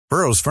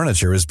Burrow's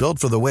furniture is built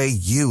for the way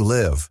you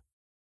live.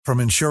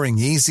 From ensuring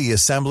easy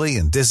assembly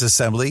and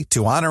disassembly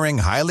to honoring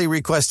highly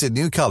requested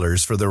new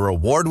colors for their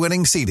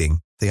award-winning seating,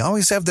 they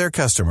always have their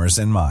customers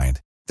in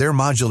mind. Their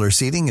modular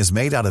seating is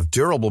made out of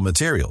durable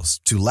materials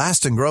to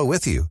last and grow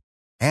with you.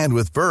 And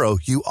with Burrow,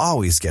 you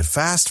always get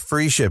fast,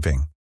 free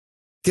shipping.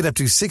 Get up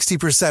to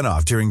 60%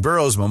 off during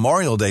Burrow's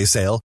Memorial Day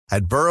sale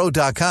at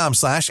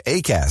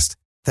burrow.com/ACAST.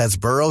 That's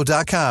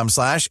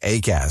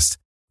burrow.com/ACAST.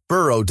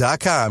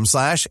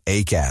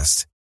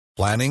 burrow.com/ACAST.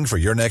 Planning for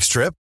your next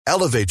trip?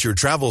 Elevate your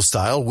travel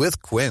style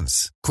with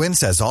Quince. Quince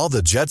has all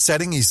the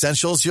jet-setting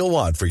essentials you'll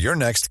want for your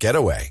next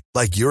getaway,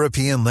 like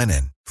European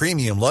linen,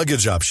 premium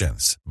luggage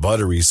options,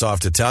 buttery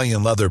soft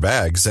Italian leather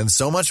bags, and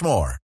so much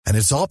more. And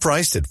it's all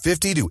priced at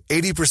 50 to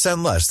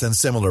 80% less than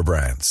similar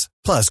brands.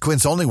 Plus,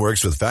 Quince only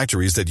works with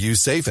factories that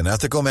use safe and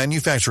ethical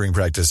manufacturing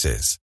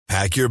practices.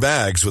 Pack your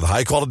bags with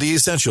high-quality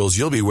essentials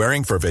you'll be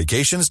wearing for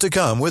vacations to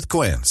come with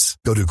Quince.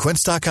 Go to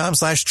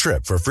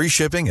quince.com/trip for free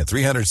shipping and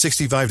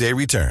 365-day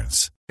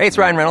returns. Hey, it's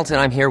Ryan Reynolds,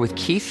 and I'm here with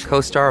Keith,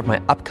 co-star of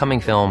my upcoming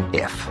film,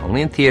 If,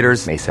 only in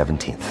theaters May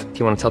 17th. Do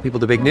you want to tell people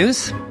the big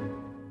news?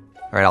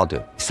 All right, I'll do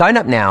it. Sign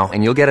up now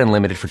and you'll get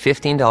unlimited for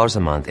 $15 a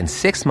month and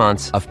 6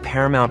 months of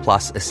Paramount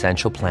Plus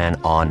Essential Plan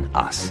on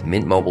us.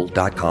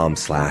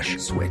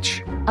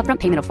 MintMobile.com/switch. Upfront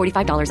payment of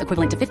 $45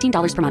 equivalent to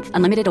 $15 per month.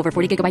 Unlimited over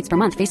 40 gigabytes per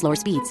month. Face lower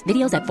speeds.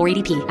 Videos at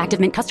 480p. Active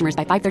Mint customers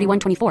by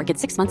 531.24 get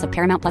 6 months of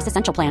Paramount Plus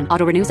Essential Plan.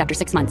 Auto renews after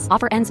 6 months.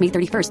 Offer ends May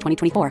 31st,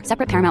 2024.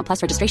 Separate Paramount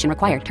Plus registration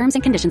required. Terms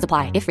and conditions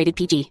apply if rated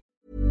PG.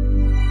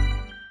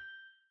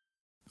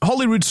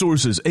 Holyrood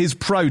Sources is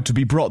proud to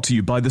be brought to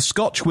you by the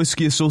Scotch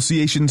Whisky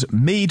Association's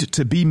Made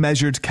to Be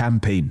Measured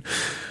campaign.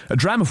 A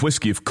dram of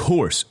whisky, of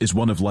course, is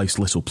one of life's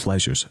little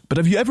pleasures. But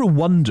have you ever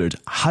wondered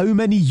how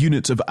many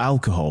units of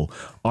alcohol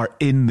are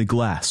in the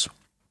glass?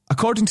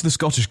 According to the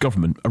Scottish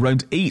Government,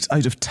 around 8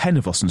 out of 10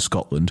 of us in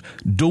Scotland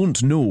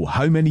don't know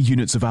how many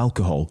units of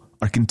alcohol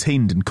are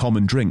contained in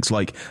common drinks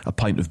like a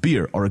pint of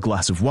beer or a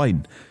glass of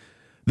wine.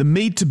 The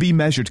Made to Be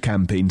Measured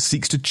campaign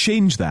seeks to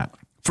change that.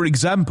 For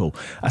example,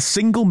 a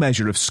single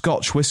measure of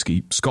Scotch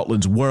whisky,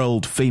 Scotland's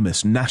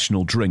world-famous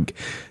national drink,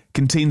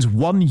 contains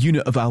 1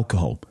 unit of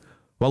alcohol,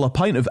 while a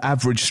pint of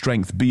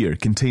average-strength beer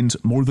contains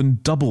more than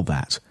double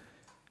that.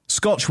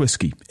 Scotch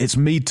whisky, it's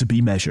made to be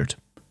measured.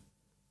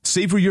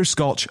 Savour your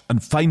Scotch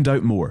and find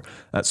out more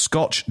at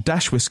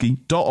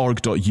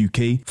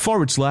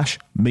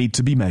scotch-whisky.org.uk/made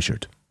to be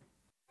measured.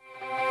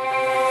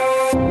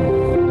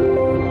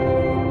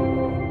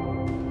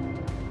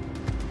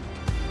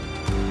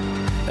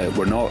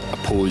 We're not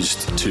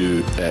opposed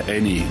to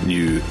any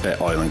new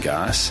oil and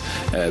gas,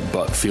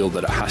 but feel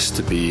that it has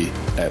to be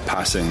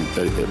passing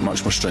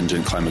much more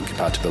stringent climate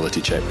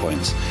compatibility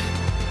checkpoints.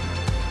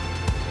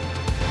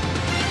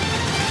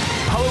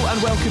 Hello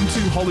and welcome to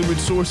Holyrood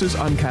Sources.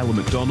 I'm Callum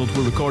MacDonald.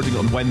 We're recording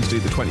on Wednesday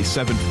the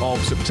 27th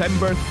of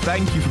September.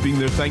 Thank you for being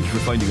there. Thank you for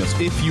finding us.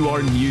 If you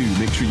are new,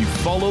 make sure you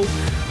follow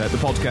the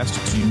podcast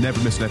so you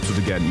never miss an episode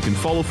again. You can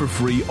follow for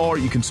free or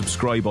you can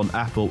subscribe on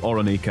Apple or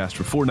on Acast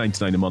for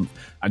 $4.99 a month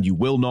and you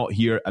will not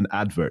hear an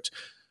advert.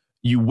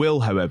 You will,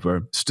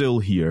 however, still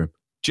hear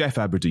Jeff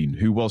Aberdeen,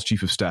 who was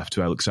Chief of Staff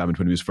to Alex Salmond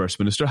when he was First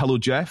Minister. Hello,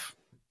 Jeff.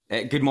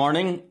 Good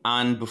morning.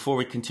 And before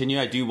we continue,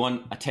 I do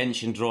want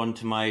attention drawn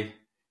to my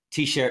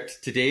T-shirt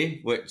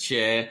today, which,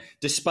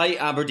 despite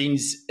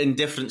Aberdeen's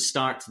indifferent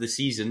start to the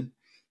season,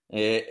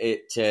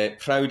 it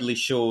proudly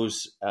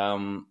shows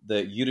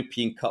the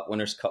European Cup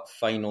Winners' Cup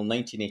final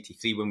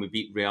 1983 when we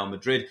beat Real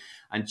Madrid.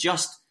 And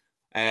just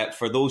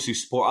for those who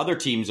support other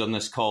teams on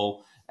this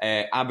call,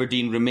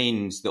 Aberdeen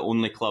remains the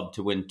only club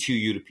to win 2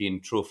 European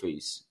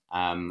trophies.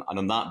 And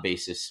on that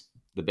basis,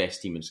 the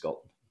best team in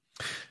Scotland.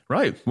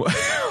 Right. Well,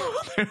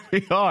 there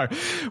we are.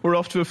 We're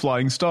off to a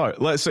flying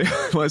start. Let's say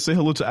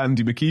hello to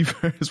Andy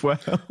McKeever as well.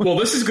 Well,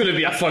 this is going to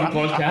be a fun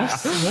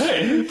podcast.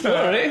 All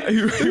right.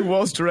 Who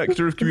was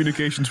Director of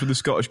Communications for the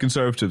Scottish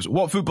Conservatives.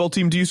 What football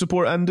team do you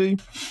support, Andy?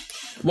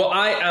 Well,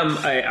 I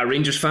am a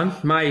Rangers fan.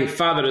 My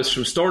father is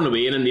from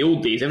Stornoway, and in the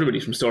old days,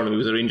 everybody from Stornoway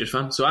was a Rangers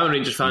fan. So I'm a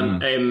Rangers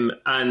fan,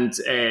 and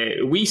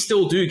we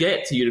still do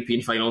get to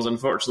European finals.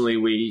 Unfortunately,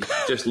 we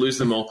just lose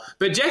them all.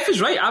 But Jeff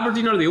is right.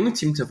 Aberdeen are the only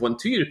team to have won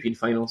 2 European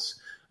finals.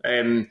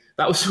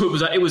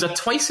 It was a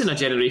twice in a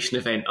generation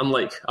event,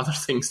 unlike other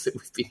things that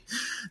we've been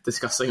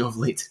discussing of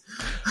late.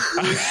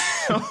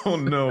 Oh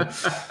no!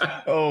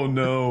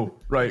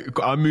 Right,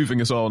 I'm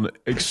moving us on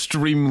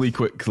extremely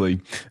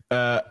quickly.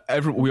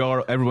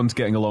 Everyone's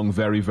getting along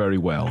very, very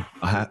well.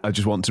 I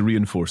just want to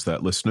reinforce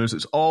that, listeners.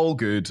 It's all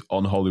good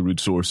on Holyrood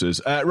Sources.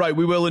 Right,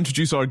 we will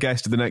introduce our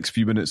guest in the next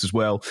few minutes as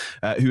well,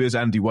 who is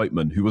Andy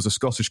Wightman, who was a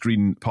Scottish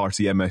Green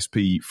Party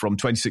MSP from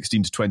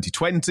 2016 to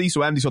 2020.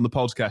 So Andy's on the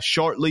podcast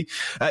shortly.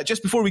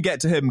 Just before we get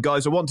to him,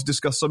 guys, I want to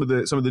discuss some of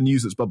the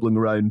news that's bubbling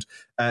around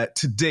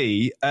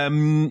today.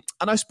 And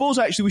I suppose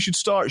actually we should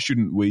start,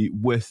 shouldn't we,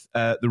 with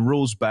the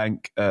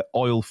Rosebank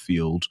oil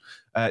field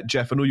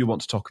Jeff, I know you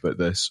want to talk about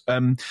this.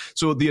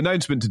 So the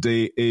announcement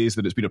today is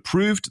that it's been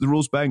approved. The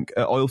Rosebank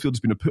oil field has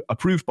been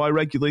approved by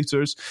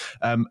regulators.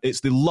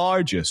 It's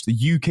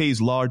the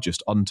UK's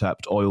largest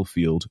untapped oil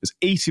field. It's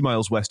 80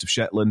 miles west of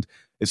Shetland.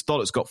 It's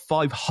thought it's got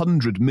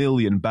 500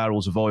 million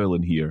barrels of oil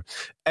in here.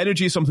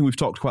 Energy is something we've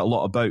talked quite a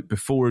lot about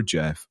before,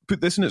 Jeff.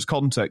 Put this in its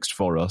context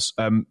for us,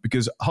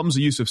 because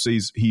Hamza Yusuf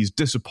says he's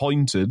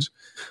disappointed.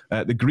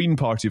 The Green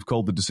Party have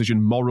called the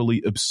decision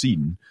morally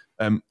obscene.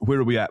 Where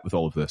are we at with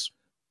all of this?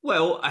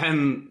 Well,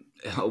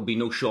 it'll be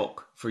no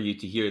shock for you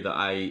to hear that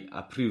I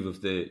approve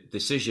of the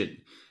decision.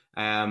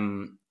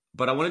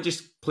 But I want to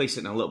just place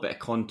it in a little bit of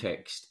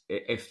context,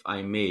 if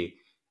I may.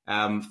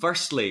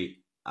 Firstly,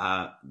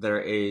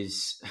 there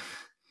is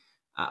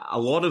a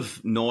lot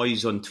of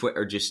noise on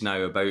Twitter just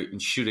now about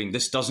ensuring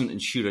this doesn't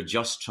ensure a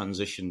just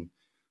transition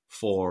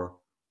for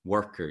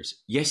workers.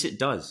 Yes, it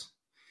does.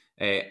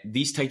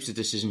 These types of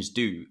decisions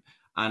do.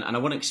 And I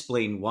want to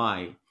explain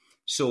why.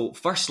 So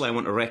firstly, I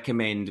want to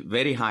recommend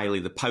very highly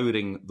the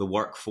Powering the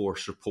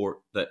Workforce report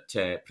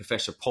that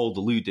Professor Paul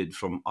Deleu did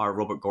from our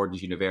Robert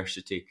Gordon's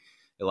University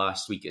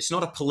last week. It's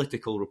not a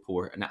political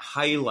report, and it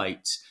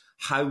highlights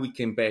how we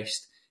can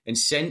best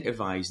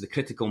incentivise the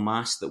critical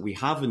mass that we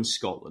have in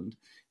Scotland,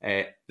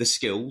 the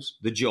skills,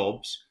 the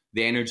jobs,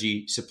 the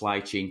energy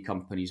supply chain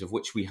companies, of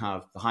which we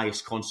have the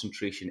highest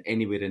concentration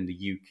anywhere in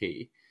the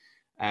UK,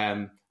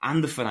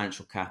 and the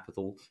financial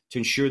capital, to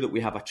ensure that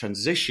we have a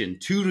transition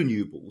to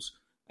renewables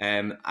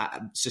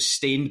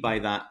sustained by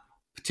that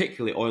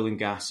particularly oil and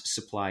gas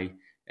supply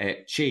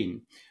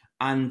chain.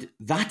 And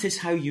that is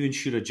how you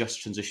ensure a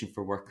just transition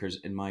for workers,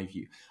 in my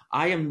view.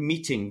 I am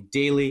meeting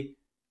daily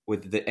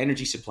with the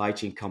energy supply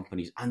chain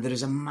companies, and there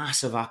is a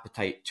massive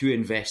appetite to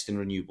invest in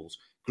renewables,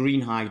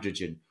 green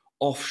hydrogen,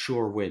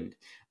 offshore wind,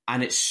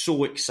 and it's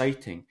so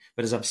exciting.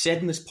 But as I've said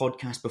in this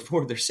podcast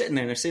before, they're sitting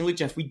there and they're saying, look,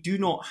 Jeff, we do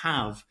not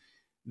have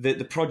the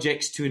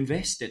projects to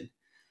invest in.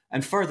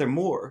 And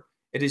furthermore,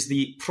 it is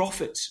the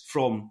profits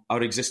from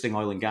our existing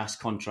oil and gas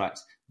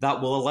contracts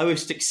that will allow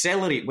us to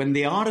accelerate when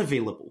they are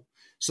available.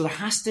 So there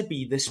has to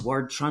be this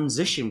word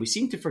transition. We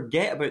seem to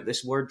forget about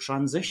this word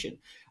transition.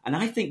 And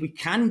I think we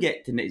can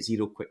get to net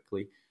zero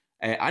quickly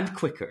and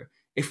quicker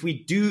if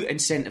we do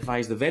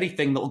incentivise the very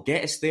thing that will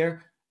get us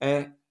there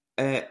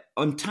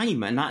on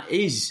time. And that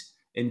is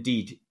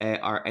indeed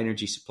our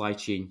energy supply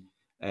chain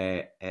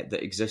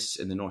that exists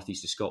in the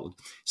northeast of Scotland.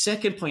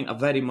 Second point I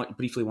very much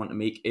briefly want to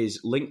make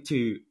is linked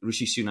to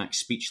Rishi Sunak's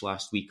speech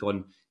last week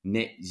on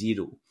net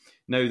zero.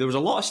 Now, there was a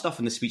lot of stuff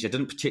in the speech I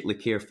didn't particularly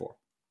care for.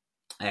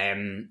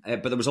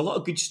 But there was a lot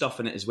of good stuff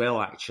in it as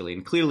well, actually.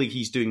 And clearly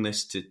he's doing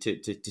this to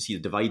see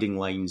the dividing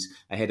lines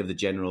ahead of the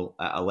general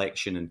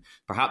election. And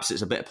perhaps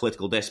it's a bit of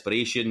political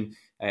desperation.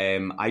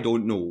 I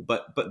don't know.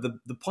 But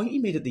the point he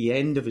made at the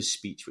end of his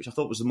speech, which I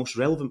thought was the most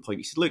relevant point,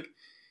 he said, look,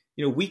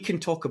 we can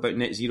talk about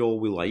net zero all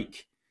we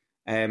like.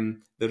 The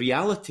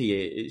reality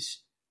is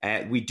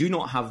we do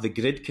not have the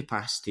grid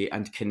capacity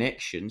and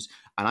connections.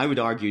 And I would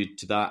argue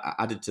to that,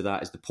 added to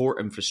that, is the port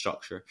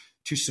infrastructure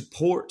to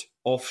support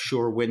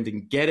offshore wind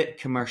and get it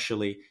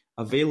commercially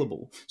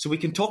available. So we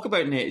can talk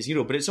about net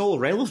zero, but it's all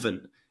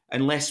relevant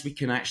unless we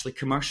can actually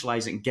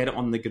commercialise it and get it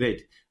on the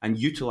grid and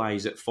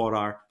utilise it for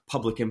our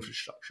public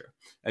infrastructure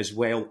as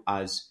well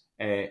as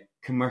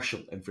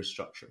commercial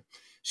infrastructure.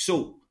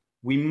 So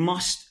we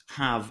must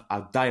have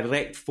a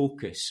direct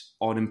focus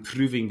on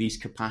improving these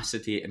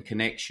capacity and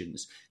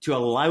connections to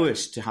allow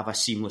us to have a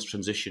seamless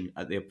transition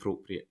at the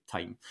appropriate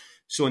time.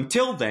 So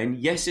until then,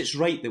 yes, it's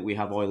right that we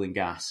have oil and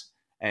gas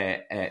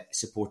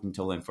support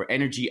until then for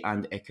energy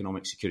and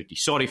economic security.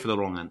 Sorry for the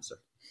wrong answer.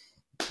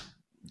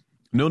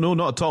 No,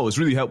 not at all. It's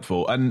really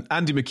helpful. And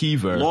Andy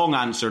McKeever... Long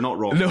answer, not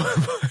wrong. No.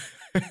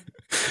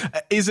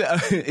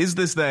 Is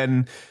this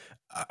then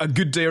a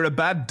good day or a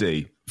bad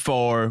day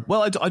for,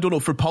 well, I don't know,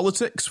 for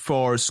politics,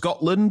 for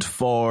Scotland,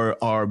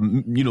 for our,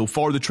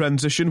 for the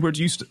transition? Where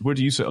do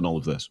you sit on all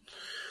of this?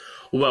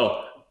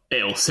 Well,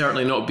 it'll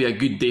certainly not be a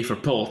good day for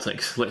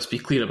politics. Let's be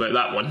clear about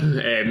that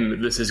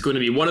one. This is going to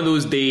be one of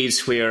those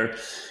days where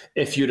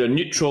if you're a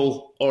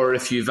neutral or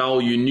if you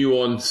value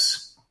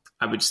nuance,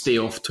 I would stay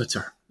off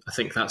Twitter. I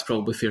think that's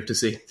probably fair to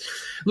say.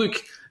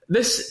 Look,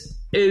 this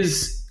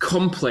is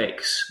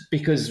complex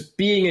because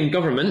being in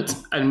government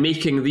and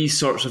making these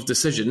sorts of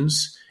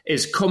decisions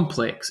is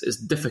complex, is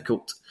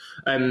difficult.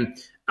 One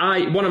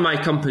of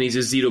my companies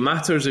is Zero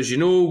Matters. As you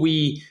know,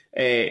 we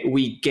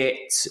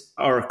get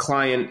our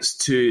clients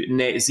to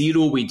net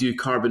zero. We do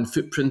carbon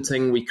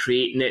footprinting. We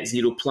create net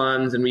zero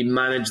plans and we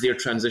manage their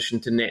transition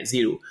to net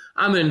zero.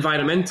 I'm an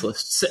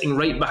environmentalist. Sitting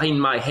right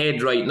behind my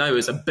head right now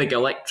is a big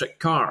electric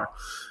car.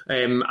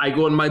 I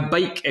go on my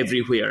bike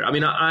everywhere. I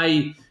mean,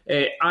 I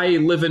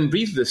live and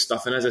breathe this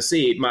stuff. And as I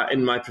say,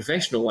 in my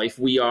professional life,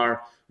 we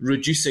are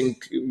reducing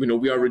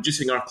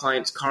our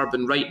clients'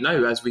 carbon right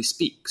now as we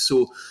speak.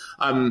 So,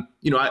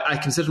 I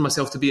consider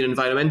myself to be an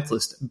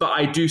environmentalist, but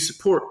I do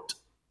support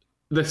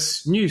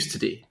this news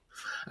today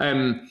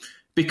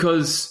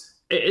because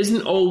it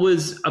isn't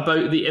always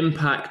about the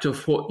impact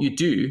of what you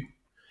do.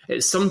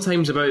 It's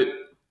sometimes about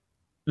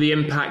the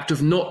impact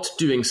of not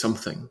doing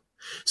something.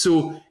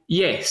 So,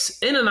 yes,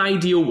 in an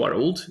ideal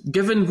world,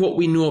 given what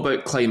we know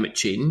about climate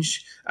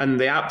change and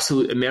the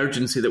absolute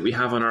emergency that we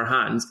have on our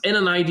hands, in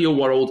an ideal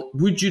world,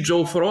 would you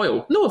drill for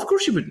oil? No, of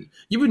course you wouldn't.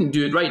 You wouldn't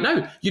do it right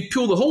now. You'd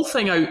pull the whole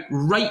thing out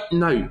right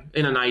now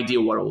in an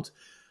ideal world.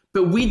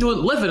 But we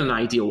don't live in an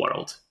ideal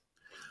world.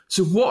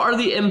 So what are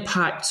the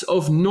impacts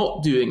of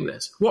not doing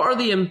this? What are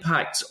the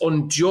impacts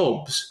on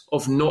jobs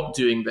of not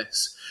doing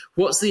this?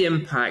 What's the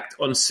impact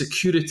on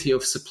security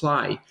of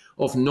supply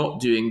of not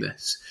doing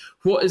this?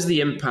 What is the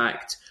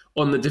impact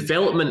on the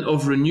development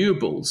of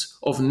renewables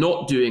of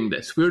not doing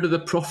this? Where do the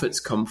profits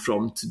come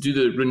from to do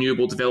the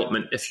renewable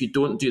development if you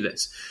don't do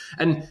this?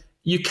 And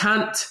you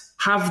can't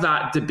have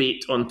that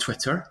debate on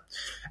Twitter,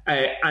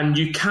 and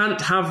you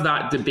can't have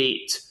that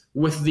debate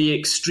with the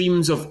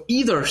extremes of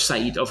either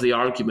side of the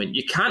argument.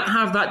 You can't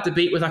have that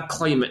debate with a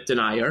climate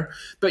denier,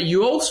 but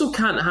you also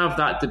can't have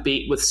that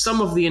debate with some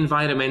of the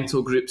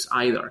environmental groups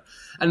either.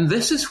 And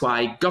this is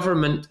why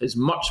government is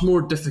much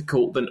more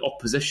difficult than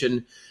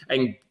opposition,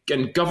 and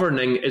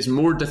governing is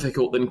more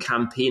difficult than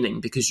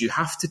campaigning, because you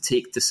have to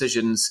take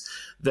decisions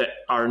that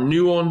are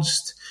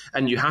nuanced,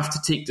 and you have to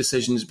take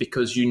decisions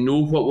because you know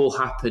what will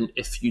happen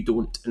if you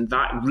don't. And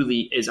that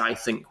really is, I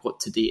think,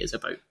 what today is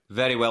about.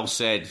 Very well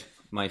said,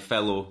 my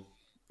fellow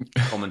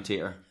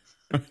commentator.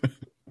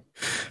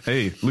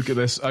 Hey, look at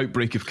this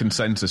outbreak of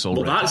consensus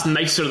already. Well, that's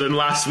nicer than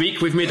last week.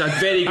 We've made a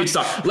very good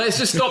start. Let's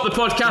just stop the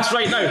podcast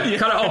right now.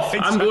 Cut it off. Exactly.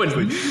 I'm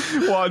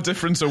going. What a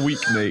difference a week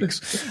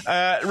makes.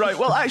 Right,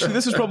 well, actually,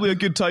 this is probably a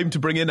good time to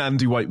bring in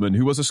Andy Wightman,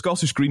 who was a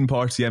Scottish Green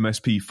Party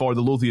MSP for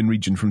the Lothian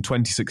region from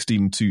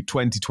 2016 to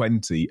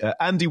 2020.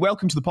 Andy,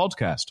 welcome to the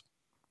podcast.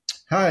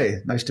 Hi,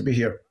 nice to be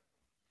here.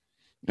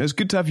 It's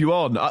good to have you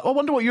on. I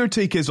wonder what your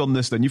take is on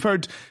this then. You've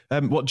heard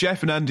what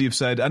Jeff and Andy have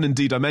said, and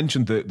indeed I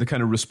mentioned the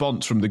kind of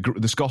response from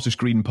the Scottish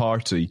Green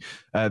Party.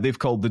 They've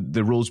called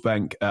the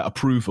Rosebank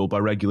approval by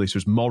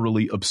regulators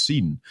morally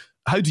obscene.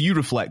 How do you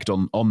reflect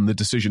on the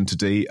decision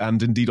today,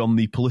 and indeed on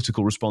the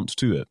political response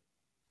to it?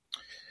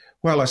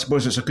 Well, I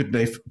suppose it's a good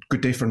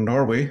day for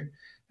Norway,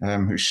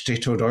 whose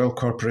state-owned oil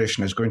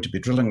corporation is going to be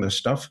drilling this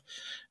stuff.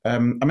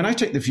 I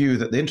take the view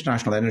that the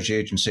International Energy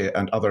Agency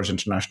and others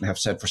internationally have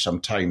said for some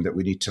time that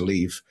we need to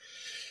leave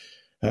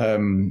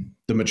the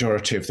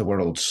majority of the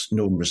world's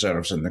known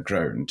reserves in the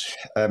ground.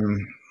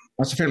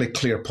 That's a fairly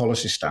clear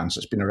policy stance.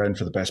 It's been around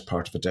for the best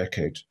part of a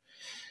decade.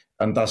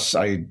 And thus,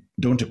 I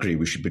don't agree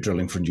we should be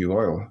drilling for new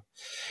oil.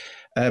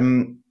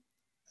 The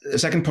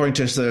second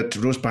point is that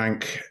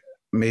Rosebank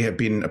may have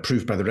been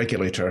approved by the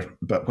regulator,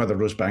 but whether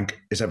Rosebank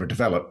is ever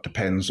developed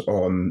depends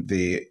on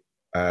the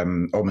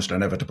almost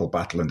inevitable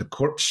battle in the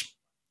courts,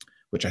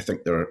 which I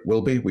think there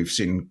will be. We've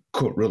seen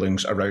court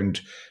rulings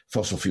around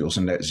fossil fuels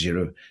and net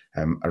zero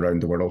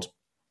around the world.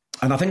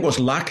 And I think what's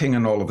lacking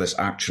in all of this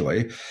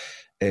actually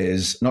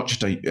is not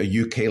just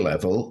a UK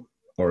level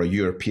or a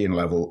European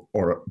level,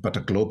 but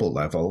a global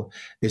level,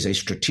 is a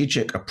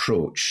strategic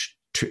approach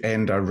to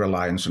end our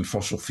reliance on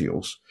fossil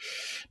fuels.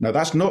 Now,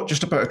 that's not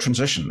just about a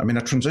transition.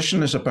 A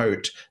transition is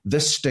about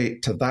this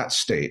state to that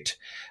state.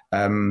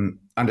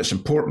 And it's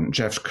important.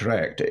 Jeff's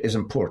correct. It is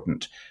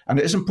important. And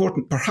it is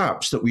important,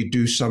 perhaps, that we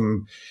do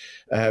some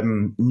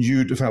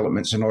new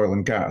developments in oil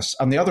and gas.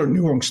 And the other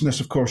nuance in this,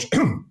 of course,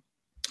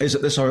 is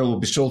that this oil will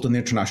be sold in the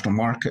international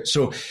market.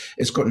 So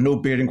it's got no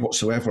bearing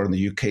whatsoever on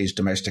the UK's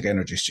domestic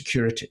energy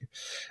security.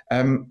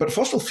 But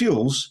fossil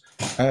fuels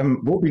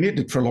will be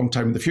needed for a long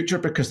time in the future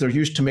because they're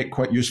used to make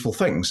quite useful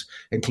things,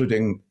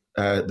 including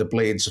the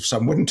blades of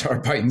some wind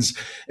turbines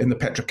in the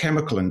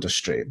petrochemical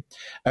industry.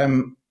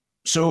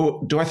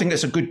 So do I think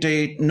it's a good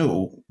day?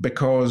 No,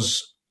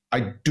 because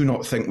I do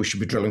not think we should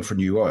be drilling for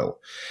new oil.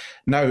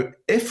 Now,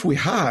 if we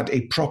had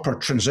a proper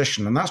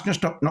transition, and that's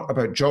just not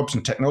about jobs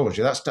and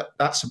technology,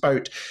 that's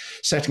about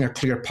setting a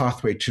clear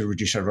pathway to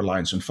reduce our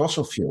reliance on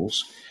fossil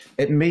fuels,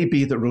 it may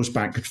be that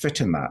Rosebank could fit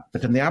in that.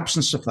 But in the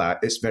absence of that,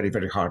 it's very,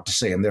 very hard to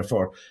say. And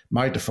therefore,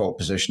 my default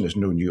position is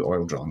no new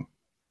oil drilling.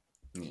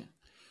 Yeah.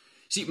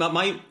 See,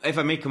 if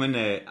I may come in,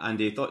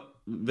 Andy, I thought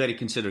very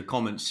considered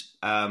comments.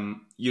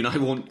 You and I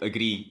won't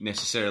agree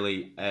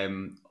necessarily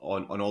on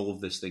all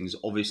of these things,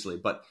 obviously,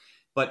 but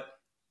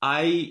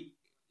I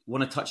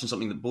want to touch on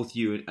something that both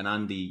you and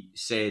Andy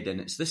said,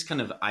 and it's this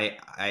kind of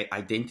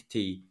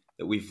identity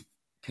that we've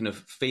kind of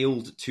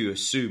failed to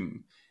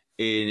assume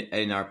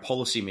in our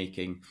policy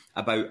making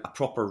about a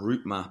proper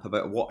route map,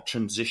 about what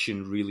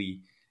transition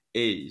really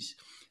is.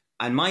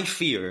 And my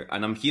fear,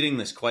 and I'm hearing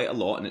this quite a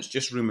lot, and it's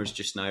just rumours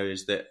just now,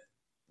 is that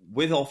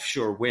with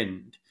offshore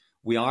wind,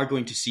 we are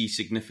going to see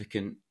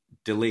significant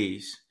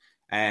delays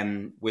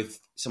with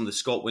some of the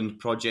ScotWind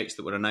projects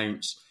that were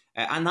announced.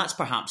 And that's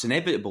perhaps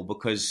inevitable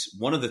because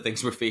one of the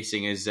things we're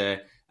facing is a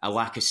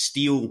lack of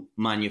steel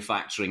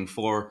manufacturing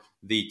for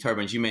the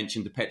turbines. You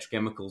mentioned the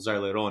petrochemicals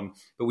earlier on,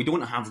 but we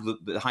don't have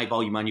the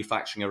high-value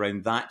manufacturing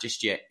around that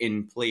just yet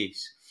in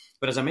place.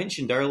 But as I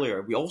mentioned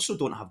earlier, we also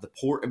don't have the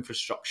port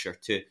infrastructure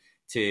to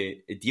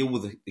deal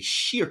with the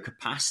sheer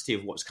capacity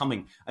of what's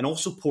coming, and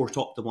also port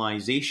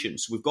optimization.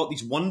 So we've got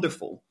these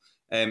wonderful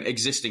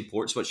existing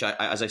ports, which,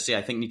 as I say,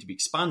 I think need to be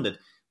expanded.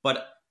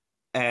 But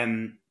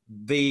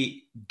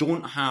they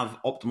don't have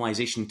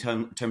optimization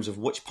in terms of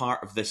which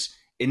part of this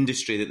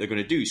industry that they're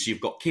going to do. So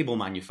you've got cable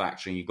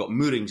manufacturing, you've got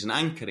moorings and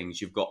anchorings,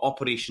 you've got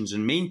operations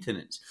and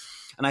maintenance.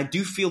 And I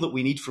do feel that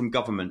we need from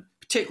government,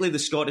 particularly the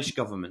Scottish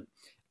government,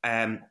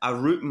 a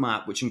route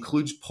map which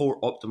includes port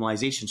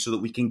optimization so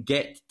that we can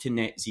get to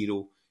net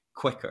zero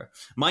quicker.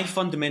 My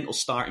fundamental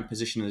starting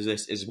position is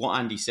this, is what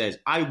Andy says.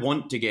 I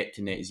want to get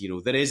to net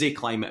zero. There is a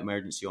climate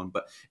emergency on,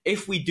 but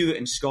if we do it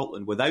in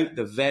Scotland without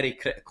the very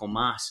critical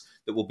mass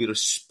that will be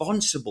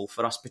responsible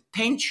for us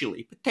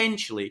potentially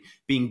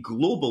being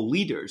global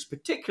leaders,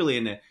 particularly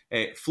in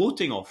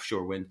floating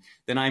offshore wind,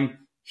 then I'm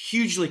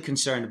hugely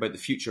concerned about the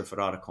future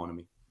for our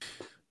economy.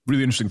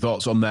 Really interesting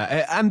thoughts on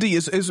that. Andy,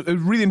 it's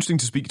really interesting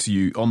to speak to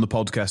you on the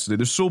podcast today.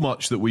 There's so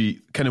much that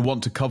we kind of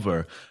want to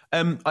cover.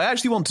 I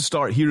actually want to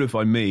start here, if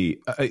I may.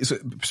 It's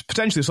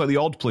potentially a slightly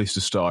odd place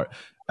to start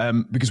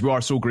because we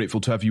are so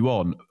grateful to have you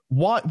on.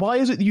 Why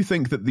is it that you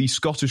think that the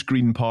Scottish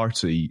Green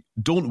Party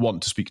don't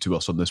want to speak to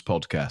us on this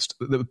podcast?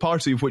 The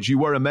party of which you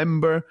were a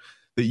member,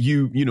 that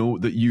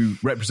you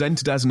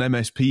represented as an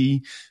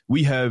MSP.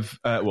 We have,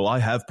 I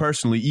have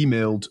personally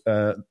emailed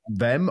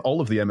them, all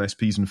of the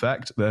MSPs, in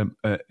fact,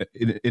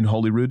 in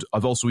Holyrood.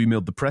 I've also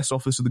emailed the press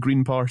office of the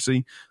Green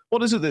Party.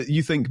 What is it that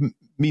you think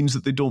means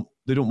that they don't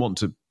want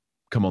to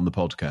come on the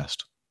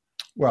podcast?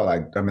 Well,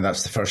 I mean,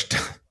 that's the first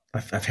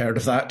I've heard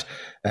of that.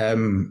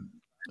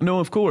 No,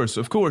 of course.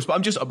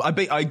 But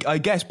I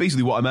guess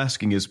basically what I'm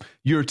asking is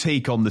your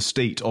take on the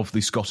state of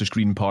the Scottish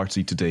Green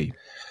Party today.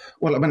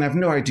 Well, I mean, I have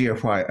no idea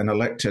why an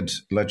elected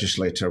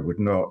legislator would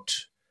not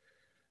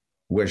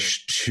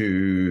wish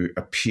to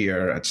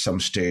appear at some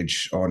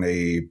stage on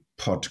a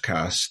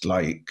podcast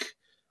like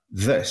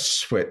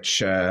this,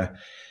 which, in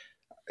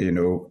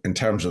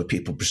terms of the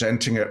people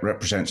presenting it,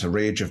 represents a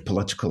range of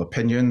political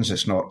opinions.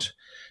 It's not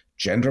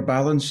gender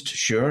balanced,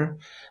 sure.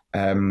 I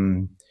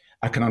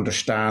can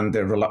understand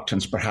their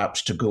reluctance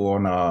perhaps to go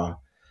on a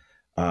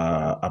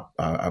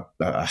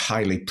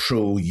highly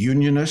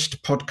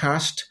pro-unionist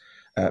podcast.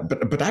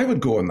 But I would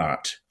go on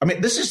that. I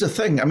mean, this is the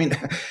thing. I mean,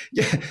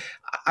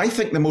 I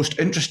think the most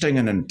interesting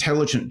and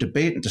intelligent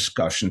debate and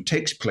discussion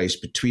takes place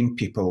between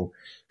people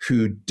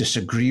who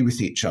disagree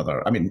with each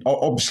other. I mean,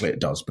 obviously it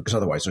does, because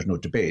otherwise there's no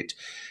debate.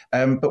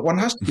 But one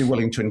has to be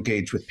willing to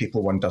engage with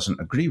people one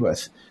doesn't agree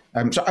with.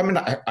 So, I mean,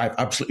 I have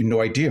absolutely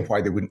no idea why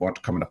they wouldn't want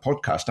to come on a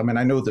podcast. I mean,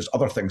 I know there's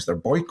other things they're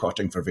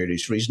boycotting for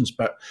various reasons,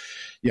 but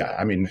yeah,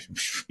 I mean,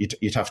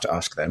 you'd have to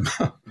ask them.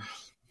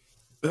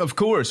 Of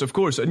course,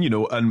 and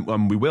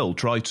and we will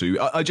try to.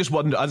 I just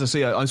wonder, as I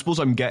say, I suppose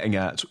I'm getting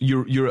at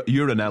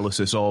your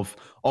analysis of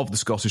the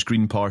Scottish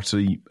Green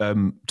Party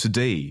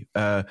today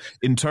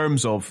in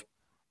terms of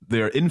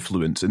their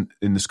influence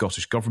in the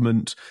Scottish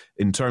government,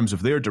 in terms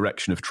of their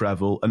direction of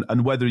travel,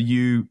 and whether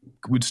you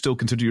would still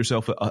consider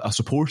yourself a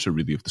supporter,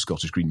 really, of the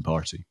Scottish Green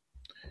Party.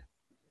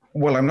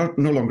 Well, I'm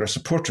no longer a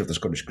supporter of the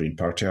Scottish Green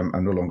Party.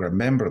 I'm no longer a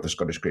member of the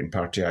Scottish Green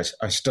Party.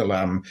 I still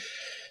am.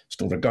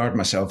 Still regard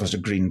myself as a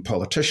Green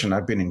politician.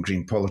 I've been in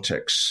Green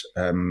politics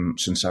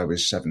since I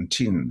was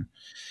 17,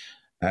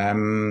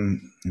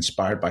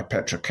 inspired by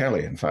Petra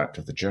Kelly, in fact,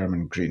 of the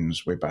German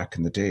Greens way back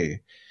in the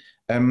day.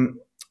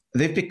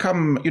 They've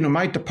become,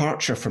 my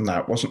departure from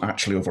that wasn't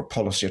actually over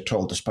policy at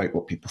all, despite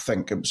what people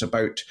think. It was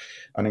about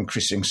an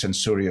increasing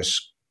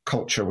censorious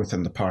culture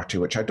within the party,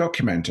 which I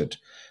documented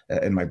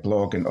in my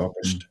blog in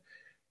August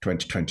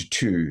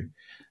 2022.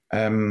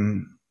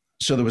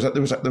 So there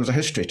was a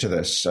history to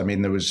this. I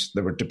mean, there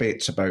were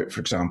debates about,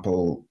 for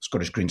example,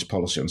 Scottish Greens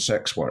policy on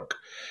sex work,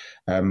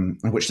 in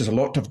which there's a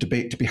lot of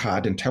debate to be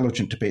had,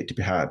 intelligent debate to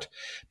be had.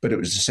 But it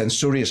was the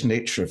censorious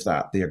nature of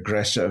that, the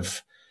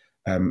aggressive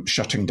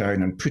shutting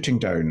down and putting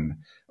down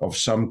of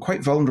some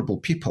quite vulnerable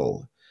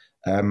people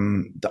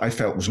that I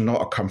felt was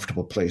not a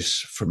comfortable place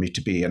for me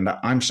to be. And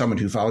I'm someone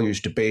who values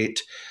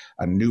debate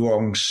and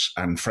nuance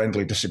and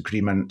friendly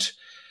disagreement.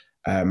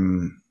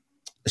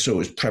 So it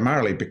was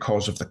primarily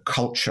because of the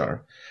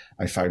culture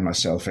I found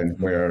myself in,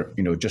 where,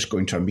 just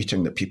going to a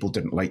meeting that people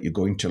didn't like you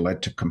going to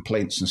led to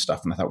complaints and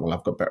stuff. And I thought, well,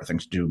 I've got better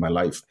things to do with my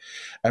life.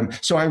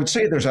 So I would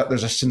say there's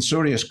a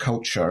censorious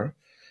culture.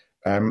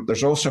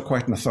 There's also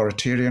quite an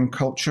authoritarian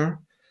culture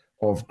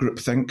of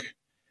groupthink.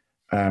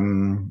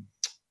 And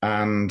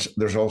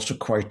there's also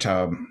quite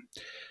a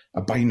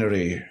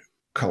binary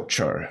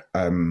culture,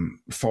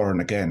 for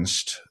and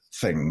against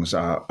things,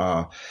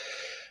 a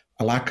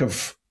lack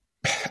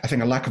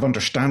of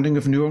understanding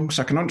of nuance.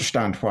 I can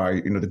understand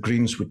why, the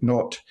Greens would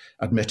not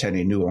admit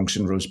any nuance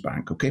in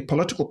Rosebank. Okay,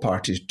 political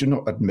parties do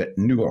not admit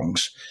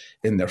nuance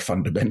in their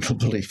fundamental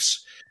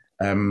beliefs,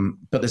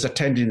 but there's a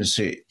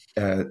tendency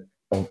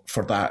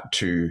for that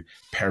to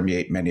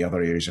permeate many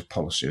other areas of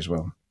policy as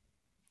well.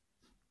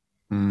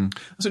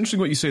 It's interesting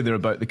what you say there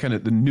about the kind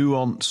of the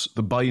nuance,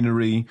 the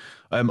binary.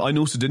 I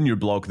noted in your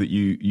blog that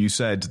you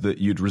said that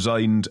you'd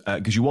resigned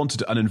because you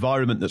wanted an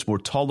environment that's more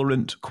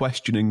tolerant,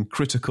 questioning,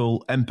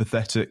 critical,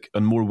 empathetic,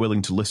 and more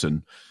willing to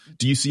listen.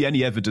 Do you see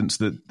any evidence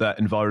that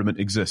environment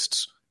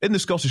exists in the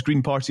Scottish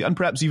Green Party and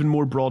perhaps even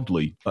more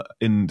broadly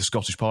in the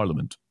Scottish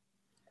Parliament?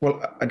 Well,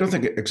 I don't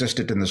think it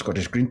existed in the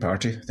Scottish Green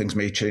Party. Things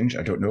may change.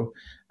 I don't know.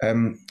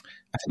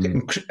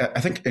 I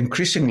think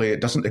increasingly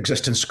it doesn't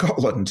exist in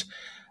Scotland.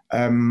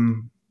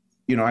 I'm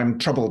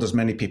troubled, as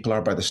many people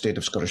are, by the state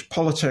of Scottish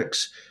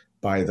politics,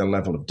 by the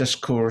level of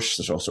discourse.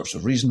 There's all sorts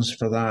of reasons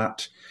for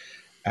that.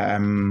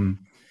 And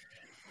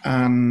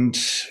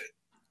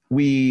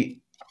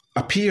we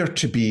appear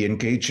to be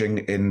engaging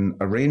in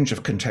a range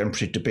of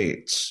contemporary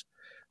debates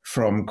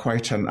from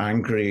quite an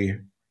angry,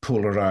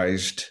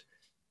 polarised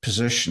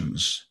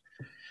positions.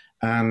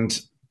 And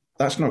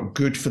that's not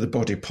good for the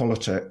body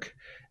politic.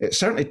 It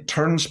certainly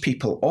turns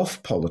people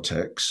off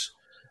politics.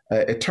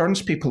 It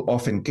turns people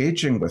off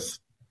engaging with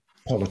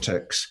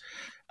politics.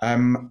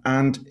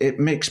 And it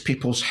makes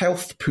people's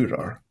health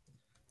poorer.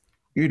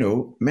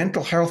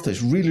 Mental health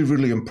is really,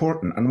 really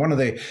important. And one of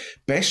the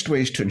best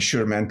ways to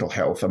ensure mental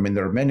health,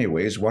 there are many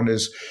ways. One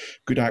is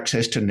good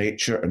access to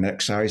nature and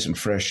exercise and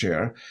fresh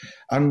air.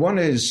 And one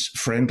is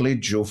friendly,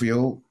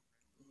 jovial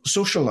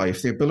social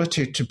life, the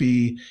ability to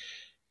be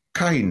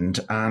kind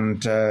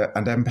and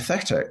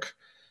empathetic.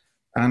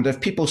 And if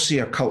people see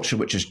a culture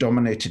which is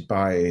dominated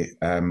by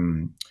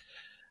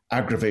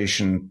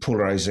aggravation,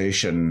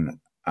 polarization,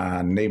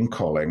 and name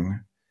calling,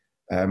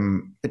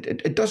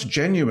 it does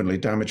genuinely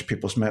damage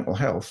people's mental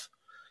health.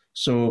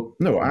 So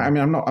no, I'm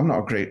not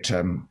a great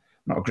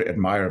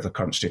admirer of the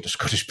current state of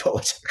Scottish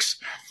politics.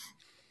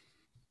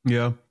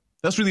 Yeah.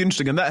 That's really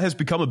interesting, and that has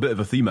become a bit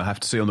of a theme, I have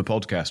to say, on the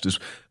podcast, is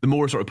the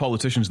more sort of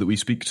politicians that we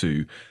speak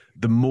to,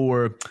 the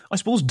more, I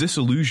suppose,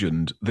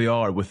 disillusioned they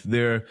are with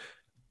the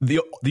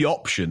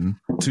option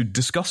to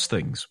discuss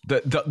things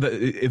that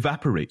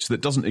evaporates,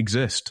 that doesn't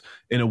exist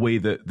in a way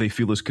that they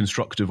feel is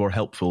constructive or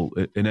helpful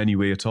in any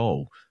way at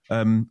all.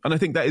 And I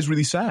think that is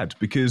really sad,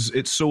 because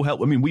it's so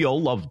helpful. We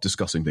all love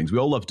discussing things. We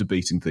all love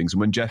debating things.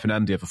 And when Jeff and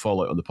Andy have a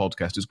fallout on the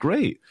podcast, it's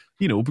great,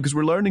 because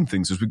we're learning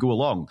things as we go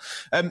along.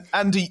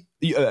 Andy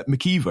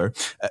McKeever,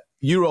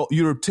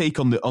 your take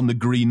on the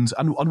Greens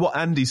and on what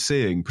Andy's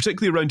saying,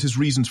 particularly around his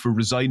reasons for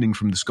resigning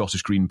from the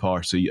Scottish Green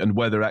Party, and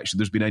whether actually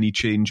there's been any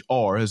change,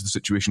 or has the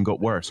situation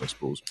got worse, I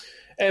suppose?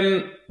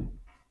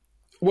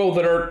 Well,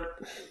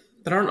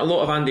 there aren't a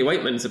lot of Andy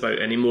Wightmans about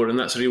anymore, and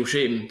that's a real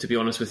shame, to be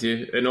honest with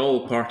you, in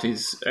all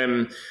parties.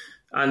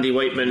 Andy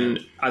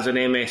Wightman, as an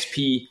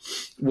MSP,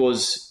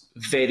 was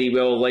very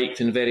well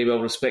liked and very well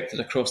respected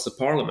across the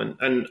Parliament,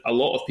 and a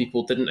lot of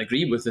people didn't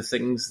agree with the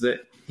things that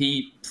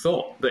he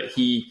thought, but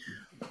he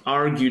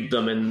argued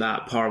them in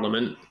that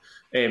Parliament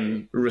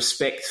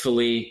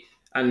respectfully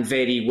and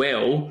very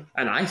well,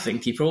 and I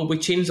think he probably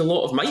changed a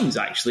lot of minds,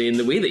 actually, in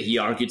the way that he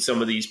argued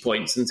some of these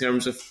points in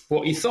terms of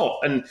what he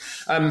thought. And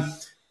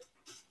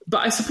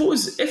but I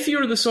suppose if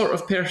you're the sort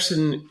of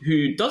person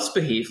who does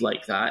behave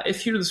like that,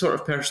 if you're the sort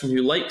of person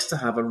who likes to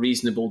have a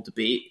reasonable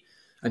debate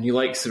and who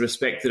likes to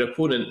respect their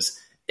opponents,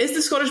 is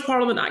the Scottish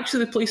Parliament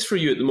actually the place for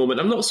you at the moment?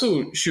 I'm not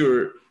so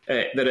sure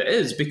that it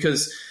is,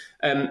 because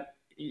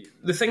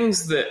the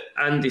things that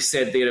Andy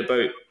said there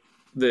about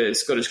the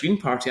Scottish Green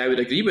Party, I would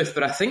agree with,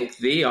 but I think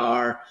they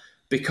are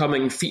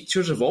becoming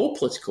features of all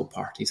political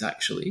parties,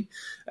 actually.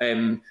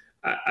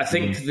 I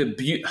think the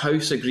Butte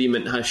House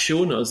Agreement has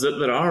shown us that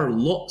there are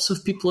lots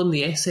of people in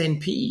the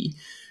SNP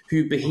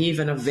who behave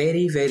in a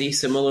very, very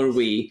similar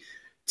way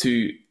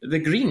to the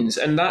Greens.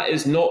 And that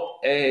is not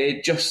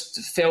just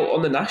felt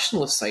on the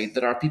nationalist side.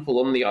 There are people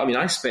on the...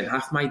 I spent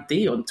half my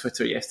day on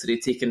Twitter yesterday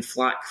taking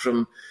flack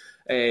from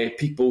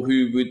people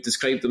who would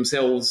describe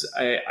themselves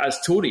as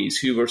Tories,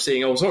 who were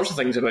saying all sorts of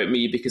things about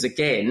me because,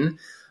 again,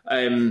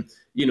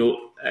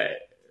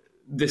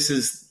 this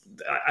is...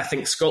 I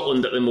think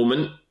Scotland at the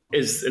moment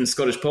is, in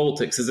Scottish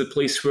politics, is a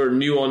place where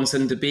nuance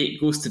and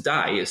debate goes to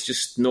die. It's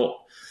just not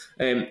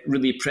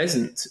really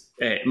present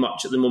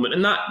much at the moment.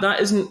 And that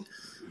isn't...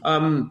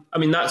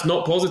 that's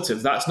not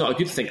positive. That's not a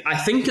good thing. I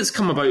think it's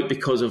come about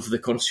because of the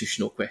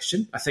constitutional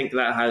question. I think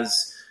that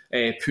has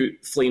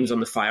put flames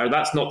on the fire.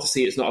 That's not to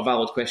say it's not a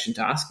valid question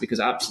to ask, because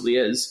it absolutely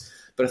is.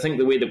 But I think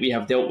the way that we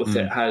have dealt with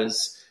it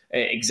has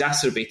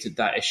exacerbated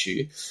that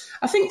issue.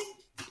 I think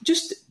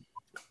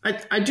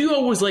I do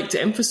always like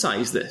to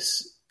emphasise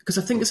this, because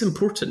I think it's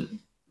important.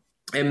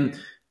 I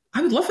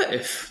would love it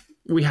if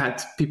we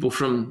had people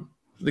from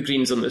the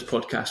Greens on this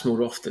podcast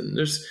more often.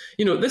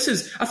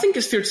 I think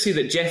it's fair to say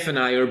that Jeff and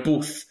I are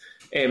both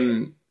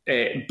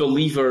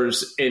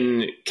believers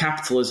in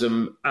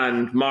capitalism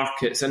and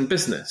markets and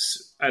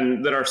business,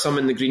 and there are some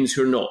in the Greens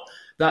who are not.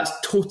 That's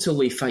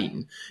totally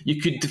fine. You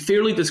could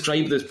fairly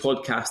describe this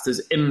podcast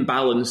as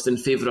imbalanced in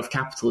favour of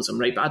capitalism,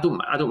 right? But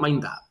I don't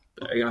mind that.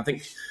 I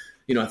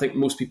think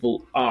most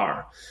people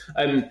are.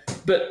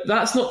 But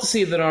that's not to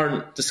say there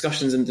aren't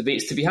discussions and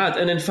debates to be had.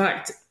 And in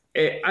fact,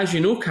 as you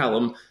know,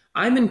 Callum,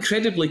 I'm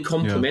incredibly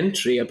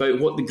complimentary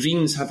about what the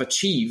Greens have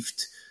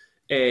achieved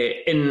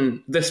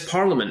in this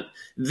Parliament.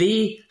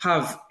 They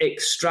have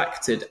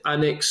extracted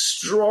an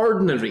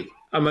extraordinary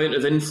amount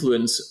of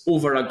influence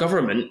over a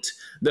government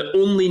that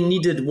only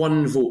needed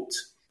one vote.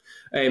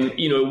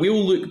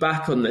 We'll look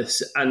back on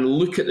this and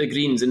look at the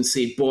Greens and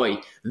say, boy,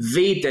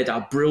 they did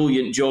a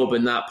brilliant job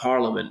in that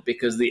Parliament,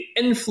 because the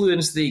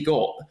influence they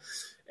got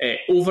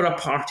over a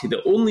party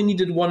that only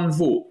needed one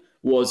vote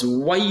was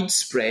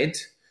widespread,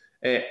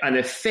 an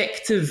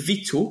effective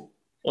veto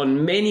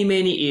on many,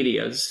 many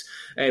areas.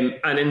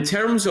 And in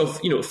terms of,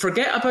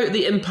 forget about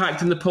the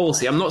impact and the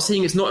policy. I'm not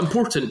saying it's not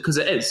important, because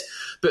it is.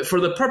 But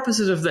for the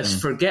purposes of this,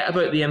 forget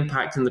about the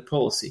impact and the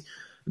policy.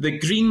 The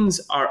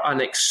Greens are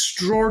an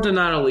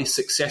extraordinarily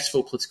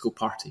successful political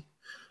party.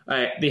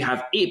 They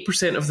have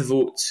 8% of the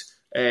vote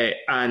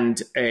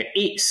and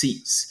 8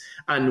 seats.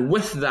 And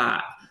with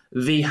that,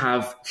 they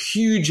have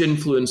huge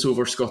influence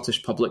over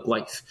Scottish public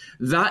life.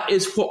 That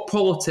is what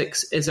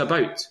politics is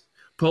about.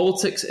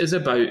 Politics is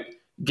about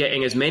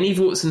getting as many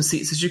votes and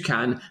seats as you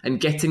can and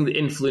getting the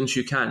influence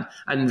you can.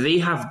 And they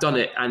have done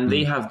it, and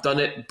they have done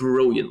it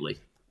brilliantly.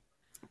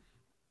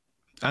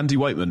 Andy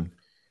Wightman.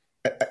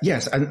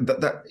 Yes, and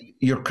that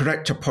you're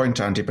correct to point,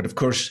 Andy, but of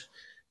course,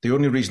 the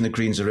only reason the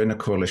Greens are in a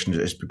coalition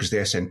is because the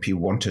SNP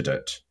wanted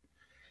it.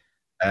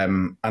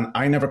 And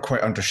I never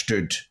quite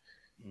understood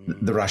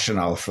the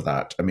rationale for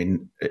that. I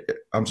mean,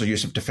 Humza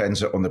Yousaf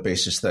defends it on the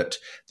basis that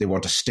they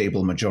want a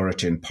stable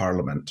majority in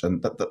Parliament,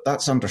 and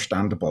that's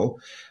understandable,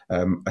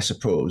 I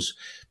suppose.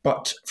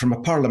 But from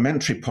a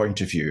parliamentary point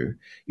of view,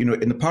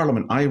 in the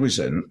Parliament I was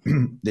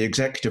in, the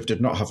executive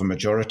did not have a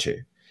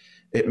majority.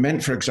 It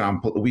meant, for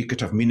example, that we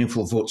could have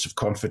meaningful votes of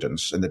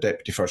confidence in the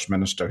Deputy First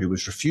Minister, who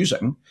was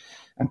refusing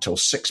until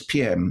 6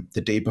 p.m. the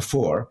day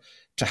before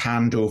to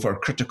hand over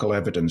critical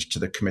evidence to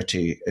the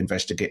committee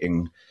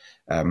investigating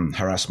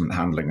harassment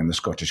handling in the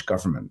Scottish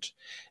Government.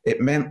 It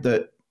meant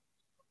that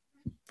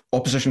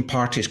opposition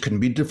parties can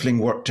meaningfully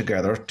work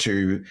together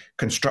to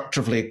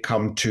constructively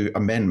come to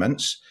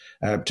amendments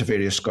to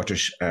various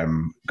Scottish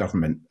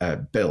government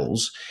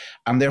bills,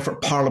 and therefore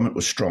Parliament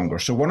was stronger.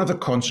 So one of the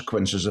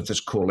consequences of this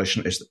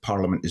coalition is that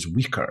Parliament is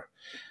weaker.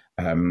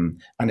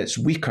 And it's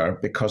weaker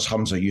because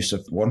Humza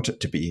Yousaf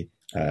wanted to be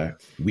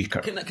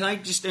weaker. Can I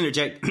just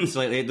interject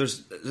slightly?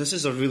 This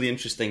is a really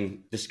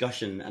interesting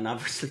discussion, and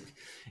I've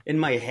in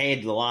my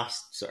head the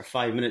last sort of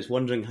 5 minutes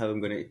wondering how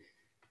I'm going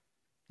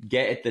to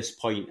get at this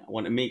point I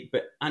want to make.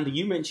 But Andy,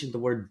 you mentioned the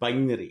word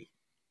binary,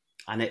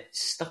 and it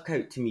stuck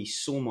out to me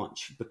so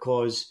much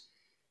because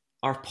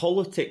our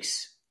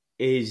politics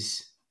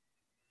is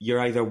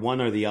you're either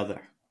one or the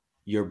other.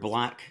 You're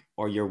black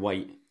or you're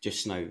white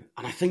just now.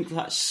 And I think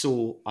that's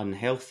so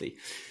unhealthy.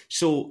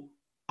 So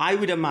I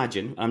would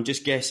imagine, I'm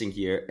just guessing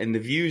here, in the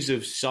views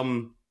of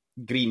some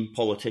Green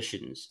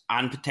politicians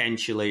and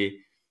potentially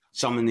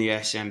some in the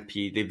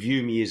SNP, they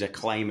view me as a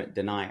climate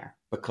denier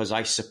because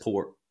I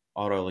support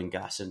our oil and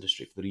gas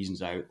industry for the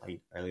reasons I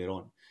outlined earlier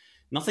on.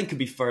 Nothing could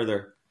be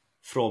further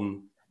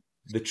from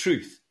the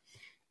truth.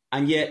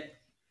 And yet,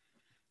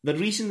 the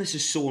reason this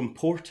is so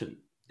important,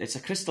 it's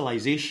a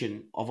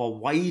crystallisation of a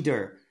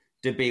wider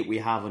debate we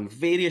have on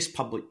various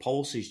public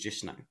policies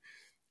just now.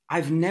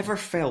 I've never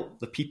felt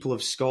the people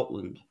of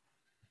Scotland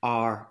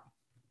are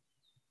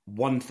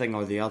one thing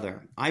or the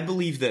other. I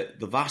believe that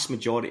the vast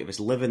majority of us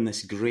live in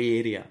this grey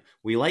area.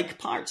 We like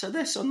parts of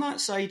this on that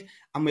side,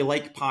 and we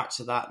like parts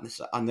of that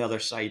on the other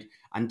side,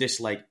 and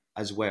dislike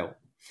as well.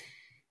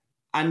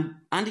 And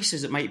Andy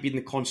says it might be in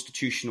the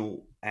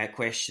constitutional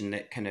question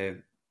that kind of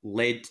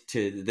led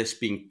to this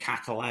being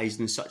catalysed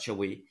in such a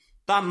way.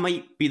 That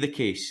might be the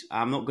case.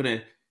 I'm not going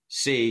to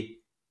say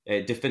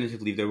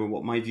definitively there were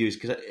what my view is,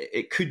 because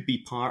it could be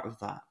part of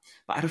that.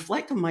 But I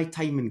reflect on my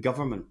time in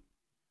government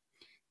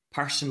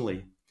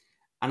personally,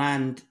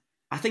 and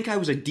I think I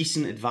was a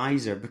decent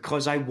advisor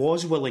because I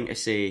was willing to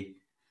say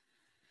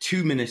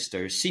to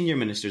ministers, senior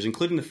ministers,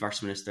 including the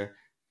First Minister,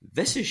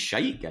 this is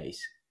shite,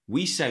 guys.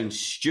 We sound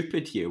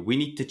stupid here. We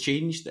need to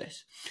change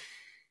this.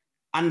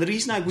 And the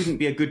reason I wouldn't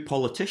be a good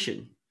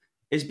politician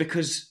is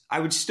because I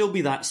would still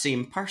be that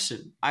same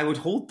person. I would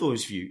hold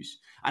those views.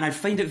 And I'd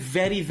find it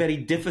very, very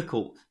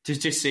difficult to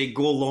just say,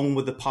 go along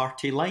with the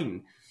party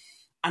line.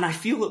 And I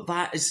feel that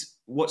that is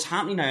what's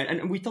happening now.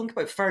 And we talk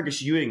about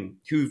Fergus Ewing,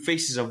 who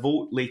faces a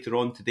vote later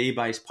on today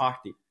by his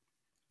party.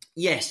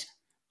 Yes,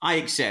 I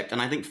accept, and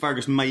I think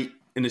Fergus might,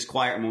 in his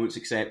quieter moments,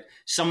 accept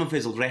some of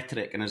his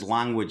rhetoric and his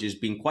language has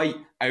been quite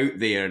out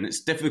there, and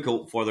it's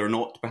difficult for there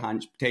not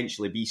to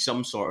potentially be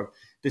some sort of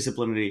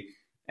disciplinary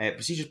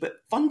procedures. But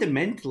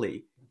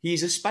fundamentally,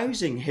 he's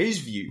espousing his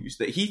views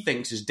that he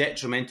thinks is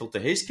detrimental to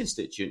his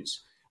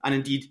constituents and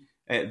indeed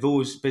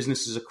those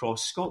businesses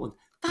across Scotland.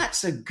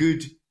 That's a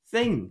good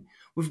thing.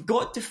 We've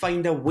got to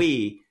find a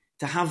way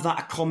to have that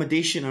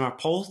accommodation in our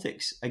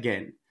politics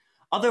again.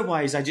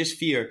 Otherwise, I just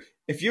fear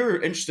if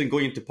you're interested in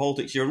going into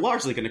politics, you're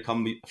largely going to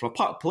come from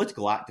a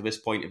political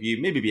activist point of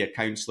view, maybe be a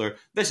councillor.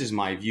 This is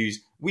my views.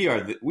 We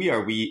are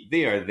we,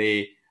 they are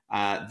they,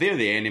 they're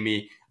the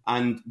enemy.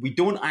 And we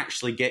don't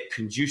actually get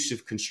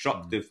conducive,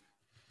 constructive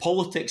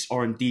politics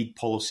or indeed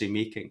policy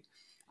making.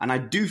 And I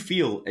do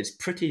feel it's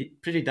pretty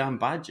damn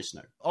bad just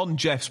now. On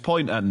Jeff's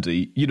point,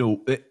 Andy,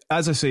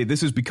 as I say,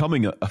 this is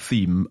becoming a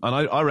theme.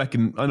 And I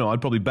reckon,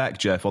 I'd probably back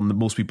Jeff on that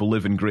most people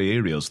live in grey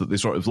areas, that they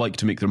sort of like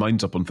to make their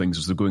minds up on things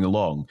as they're going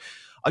along.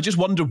 I just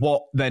wonder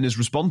what then is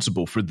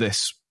responsible for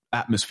this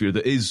atmosphere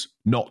that is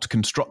not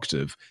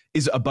constructive?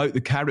 Is it about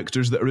the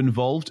characters that are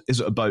involved? Is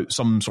it about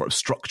some sort of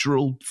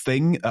structural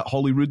thing at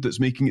Holyrood that's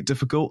making it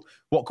difficult?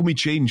 What can we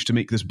change to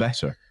make this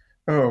better?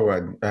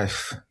 Oh,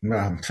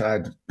 no,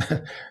 I'd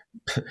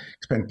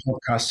spend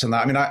podcasts on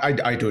that. I mean,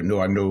 I don't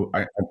know. I'm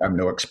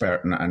no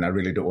expert, and I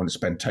really don't want to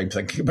spend time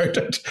thinking about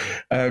it.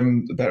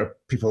 There are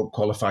people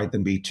qualified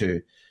than me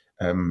to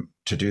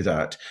do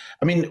that.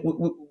 I mean,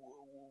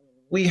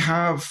 we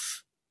have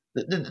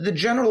the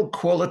general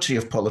quality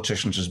of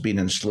politicians has been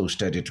in slow,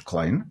 steady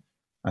decline,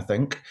 I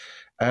think.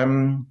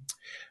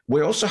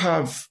 We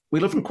also we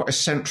live in quite a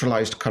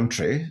centralised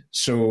country,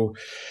 so.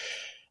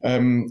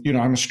 I'm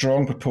a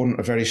strong proponent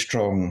of very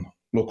strong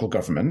local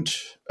government.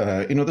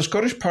 The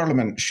Scottish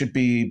Parliament should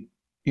be,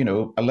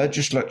 a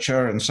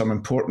legislature and some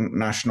important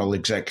national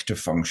executive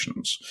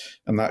functions,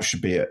 and that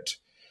should be it.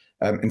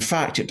 In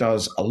fact, it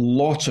does a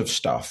lot of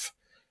stuff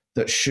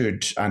that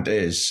should and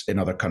is in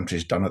other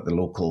countries done at the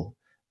local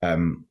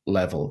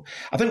level.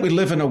 I think we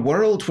live in a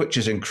world which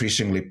is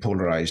increasingly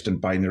polarised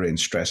and binary and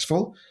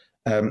stressful,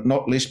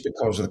 not least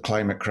because of the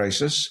climate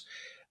crisis.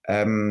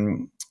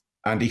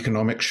 And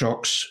economic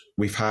shocks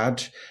we've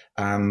had,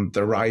 and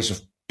the rise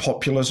of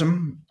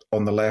populism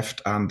on the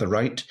left and the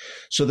right.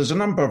 So there's a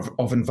number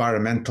of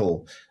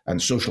environmental and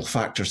social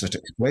factors that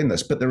explain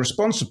this, but the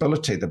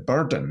responsibility, the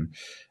burden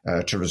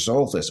to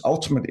resolve this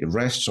ultimately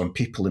rests on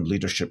people in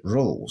leadership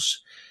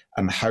roles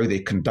and how they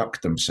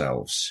conduct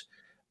themselves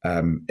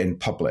in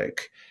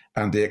public,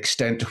 and the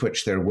extent to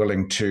which they're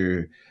willing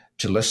to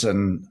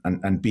listen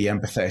and be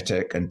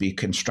empathetic and be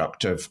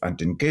constructive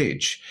and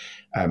engage.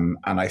 And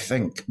I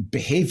think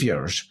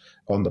behaviours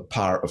on the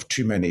part of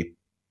too many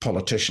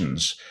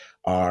politicians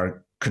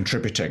are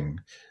contributing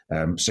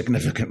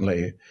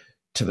significantly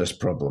to this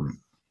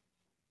problem.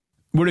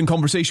 We're in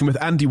conversation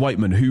with Andy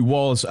Wightman, who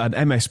was an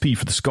MSP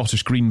for the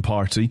Scottish Green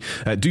Party.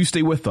 Do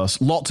stay with us.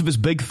 Lots of his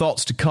big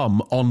thoughts to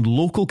come on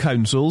local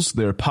councils,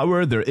 their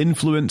power, their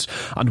influence,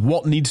 and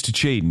what needs to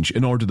change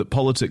in order that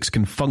politics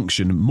can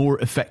function more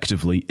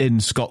effectively in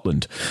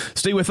Scotland.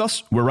 Stay with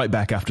us. We're right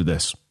back after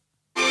this.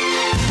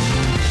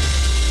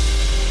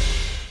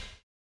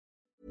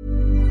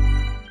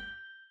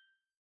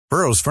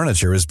 Burrow's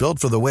furniture is built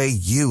for the way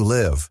you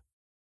live.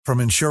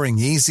 From ensuring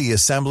easy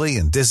assembly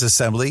and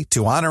disassembly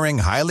to honoring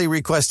highly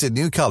requested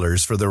new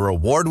colors for their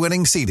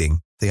award-winning seating,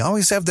 they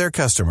always have their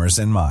customers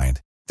in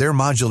mind. Their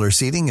modular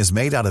seating is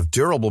made out of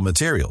durable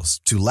materials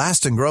to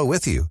last and grow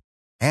with you.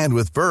 And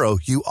with Burrow,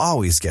 you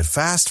always get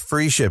fast,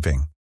 free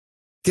shipping.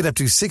 Get up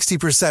to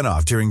 60%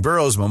 off during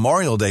Burrow's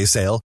Memorial Day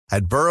sale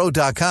at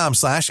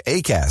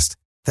burrow.com/ACAST.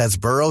 That's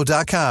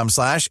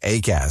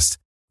burrow.com/ACAST.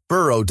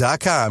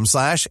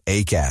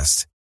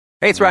 burrow.com/ACAST.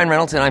 Hey, it's Ryan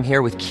Reynolds, and I'm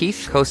here with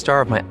Keith,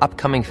 co-star of my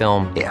upcoming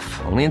film,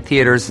 If, only in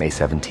theaters May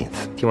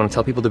 17th. Do you want to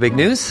tell people the big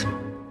news?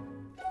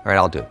 All right,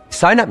 I'll do it.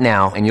 Sign up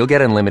now and you'll get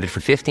unlimited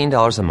for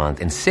 $15 a month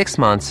and 6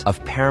 months of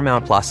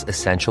Paramount Plus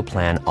Essential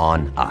Plan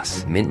on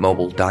us.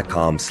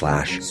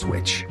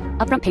 MintMobile.com/switch.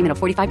 Upfront payment of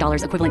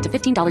 $45 equivalent to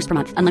 $15 per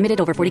month. Unlimited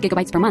over 40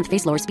 gigabytes per month.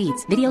 Face lower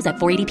speeds. Videos at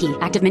 480p.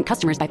 Active Mint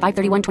customers by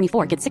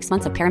 531.24 get 6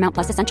 months of Paramount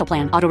Plus Essential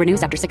Plan. Auto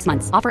renews after 6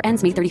 months. Offer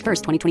ends May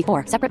 31st,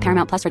 2024. Separate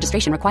Paramount Plus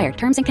registration required.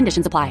 Terms and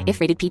conditions apply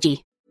if rated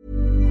PG.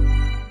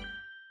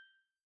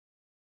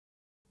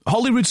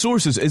 Holyrood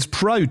Sources is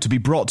proud to be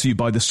brought to you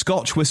by the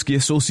Scotch Whisky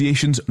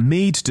Association's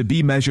Made to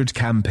Be Measured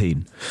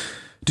campaign.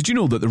 Did you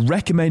know that the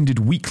recommended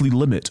weekly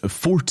limit of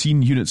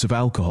 14 units of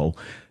alcohol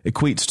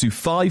equates to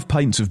 5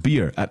 pints of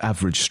beer at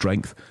average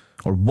strength,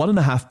 or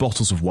 1.5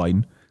 bottles of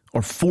wine,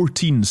 or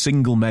 14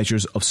 single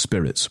measures of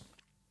spirits?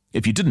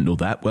 If you didn't know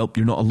that, well,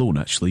 you're not alone,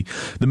 actually.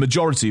 The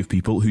majority of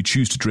people who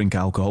choose to drink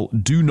alcohol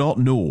do not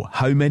know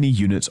how many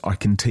units are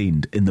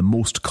contained in the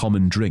most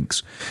common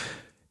drinks.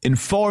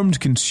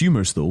 Informed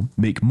consumers, though,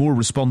 make more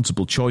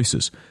responsible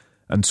choices,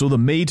 and so the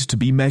Made to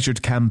Be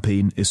Measured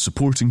campaign is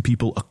supporting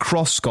people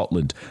across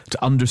Scotland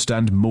to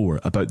understand more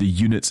about the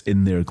units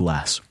in their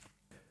glass.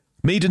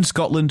 Made in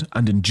Scotland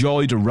and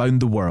enjoyed around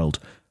the world,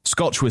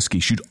 Scotch whisky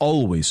should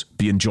always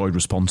be enjoyed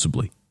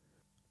responsibly.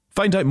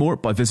 Find out more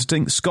by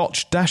visiting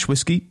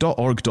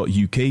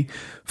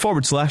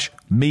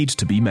scotch-whisky.org.uk/made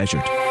to be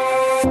measured.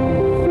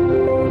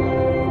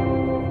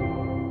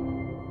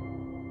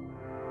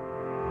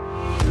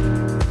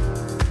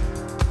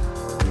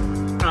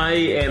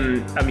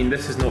 I mean,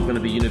 this is not going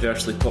to be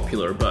universally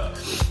popular, but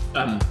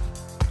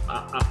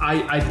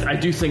I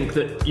do think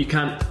that you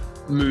can't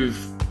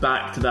move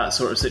back to that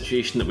sort of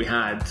situation that we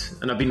had.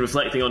 And I've been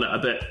reflecting on it a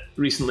bit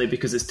recently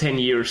because it's 10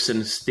 years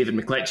since David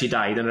McLetchie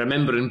died. And I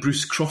remember in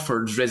Bruce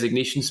Crawford's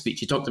resignation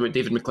speech, he talked about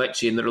David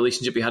McLetchie and the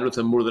relationship he had with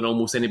him more than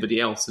almost anybody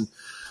else. And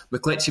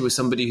McLetchie was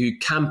somebody who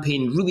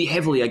campaigned really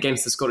heavily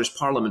against the Scottish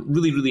Parliament,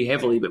 really, really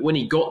heavily. But when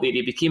he got there,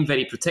 he became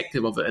very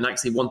protective of it and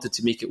actually wanted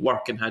to make it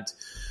work and had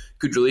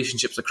good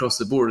relationships across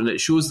the board. And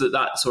it shows that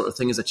that sort of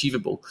thing is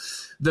achievable.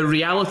 The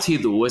reality,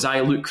 though, as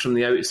I look from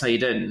the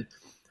outside in,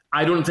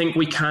 I don't think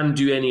we can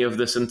do any of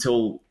this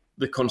until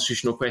the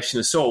constitutional question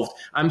is solved.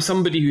 I'm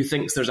somebody who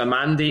thinks there's a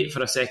mandate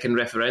for a second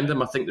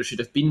referendum. I think there should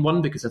have been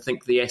one because I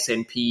think the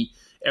SNP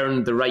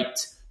earned the right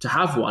to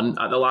have one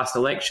at the last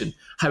election.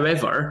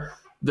 However,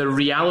 the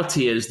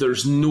reality is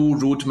there's no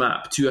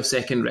roadmap to a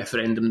second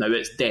referendum now.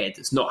 It's dead.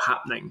 It's not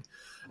happening.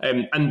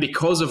 And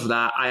because of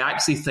that, I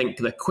actually think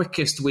the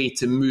quickest way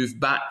to move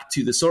back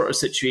to the sort of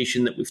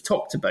situation that we've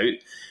talked about,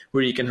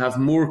 where you can have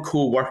more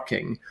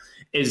co-working,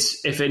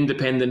 is if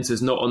independence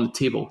is not on the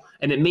table.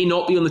 And it may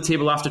not be on the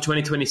table after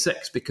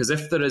 2026, because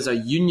if there is a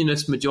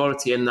unionist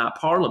majority in that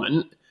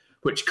parliament,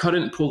 which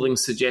current polling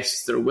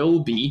suggests there will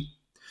be,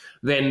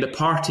 then the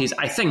parties,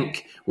 I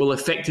think, will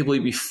effectively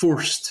be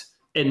forced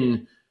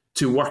into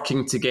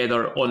working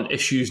together on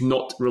issues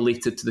not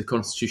related to the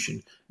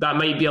Constitution. That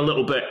might be a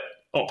little bit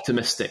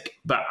optimistic,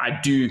 but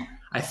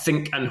I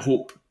think and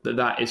hope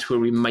that is where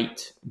we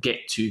might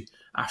get to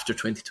after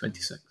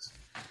 2026.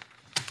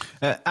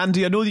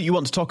 Andy, I know that you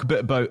want to talk a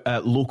bit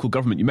about local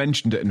government. You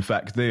mentioned it, in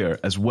fact, there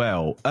as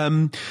well.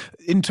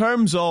 In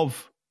terms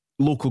of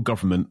local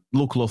government,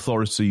 local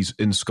authorities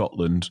in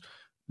Scotland,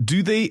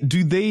 do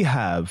they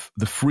have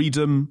the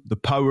freedom, the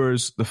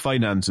powers, the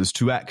finances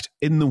to act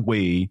in the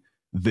way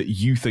that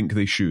you think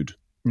they should?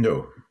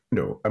 No.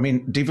 I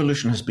mean,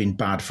 devolution has been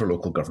bad for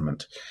local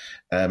government.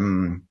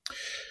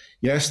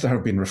 Yes, there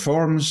have been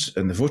reforms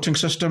in the voting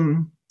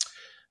system.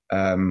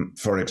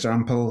 For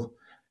example,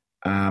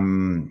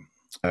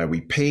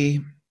 we pay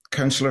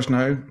councillors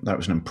now. That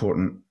was an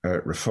important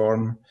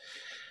reform.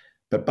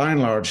 But by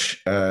and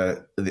large,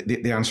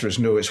 the answer is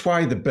no. It's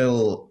why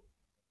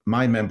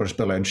my member's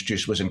bill I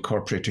introduced was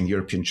incorporating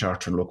European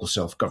Charter and Local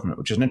Self-Government,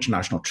 which is an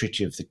international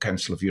treaty of the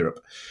Council of Europe.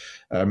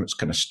 It's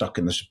kind of stuck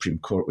in the Supreme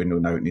Court. We know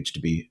now it needs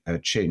to be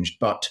changed.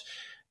 But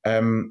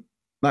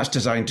that's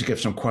designed to give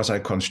some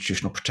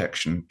quasi-constitutional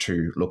protection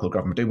to local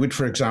government. It would,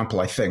 for example,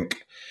 I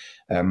think,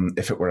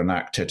 if it were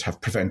enacted,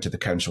 have prevented the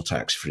council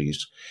tax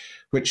freeze,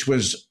 which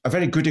was a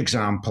very good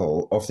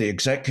example of the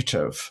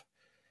executive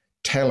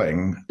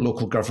telling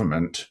local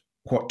government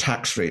what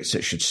tax rates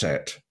it should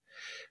set.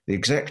 The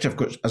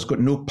executive has got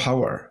no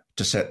power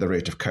to set the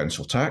rate of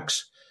council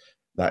tax.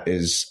 That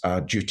is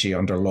a duty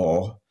under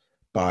law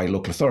by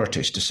local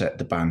authorities to set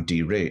the Band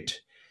D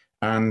rate.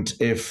 And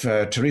if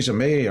Theresa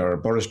May or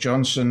Boris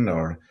Johnson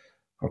or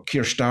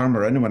Keir Starmer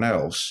or anyone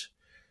else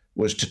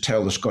was to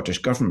tell the Scottish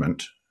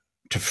government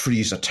to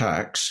freeze a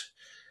tax,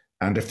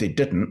 and if they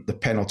didn't, the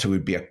penalty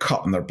would be a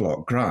cut in their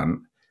block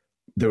grant,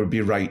 there would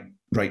be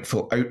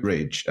rightful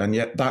outrage. And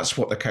yet that's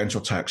what the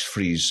council tax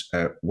freeze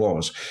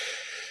was.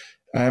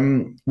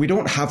 We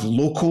don't have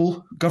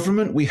local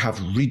government. We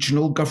have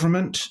regional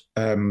government.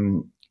 I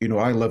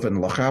live in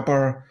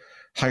Lochaber.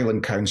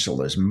 Highland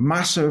Council is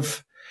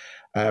massive.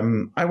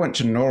 I went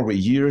to Norway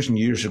years and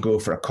years ago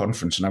for a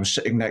conference, and I was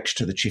sitting next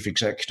to the chief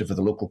executive of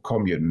the local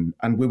commune,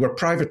 and we were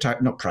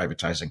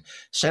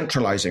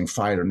centralising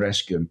fire and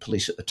rescue and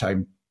police at the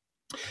time.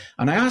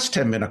 And I asked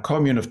him, in a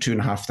commune of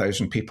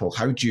 2,500 people,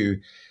 how do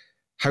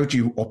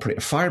you operate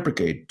a fire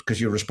brigade?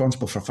 Because you're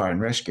responsible for fire and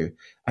rescue.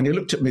 And he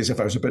looked at me as if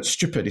I was a bit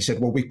stupid. He said,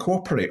 well, we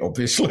cooperate,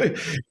 obviously.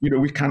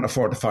 We can't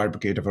afford a fire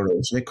brigade of our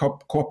own. So they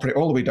cooperate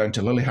all the way down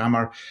to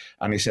Lillehammer.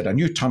 And he said a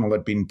new tunnel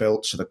had been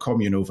built, so the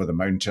commune over the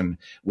mountain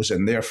was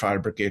in their fire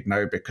brigade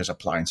now because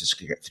appliances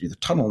could get through the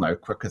tunnel now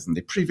quicker than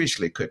they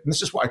previously could. And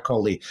this is what I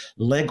call the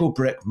Lego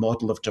brick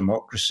model of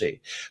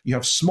democracy. You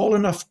have small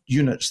enough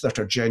units that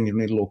are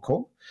genuinely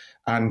local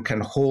and can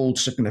hold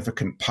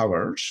significant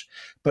powers.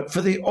 But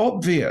for the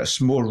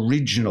obvious, more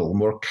regional,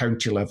 more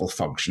county-level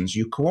functions,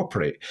 you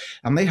cooperate.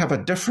 And they have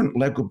a different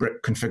Lego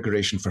brick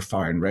configuration for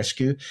fire and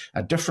rescue,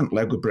 a different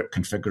Lego brick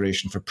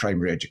configuration for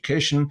primary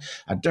education,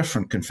 a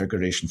different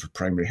configuration for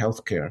primary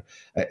healthcare,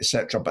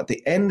 etc. But at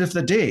the end of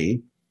the day,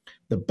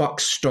 the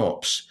buck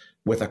stops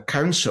with a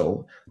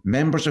council,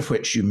 members of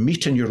which you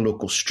meet in your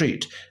local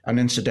street, and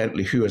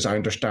incidentally, who, as I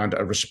understand,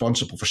 are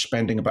responsible for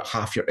spending about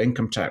half your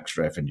income tax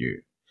revenue.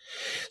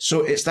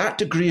 So it's that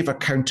degree of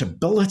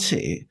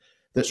accountability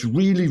that's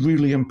really,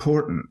 really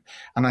important.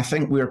 And I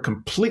think we're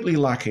completely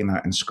lacking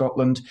that in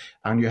Scotland.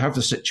 And you have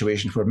the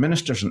situation where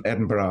ministers in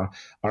Edinburgh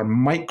are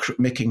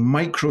making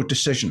micro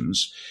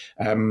decisions.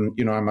 I'm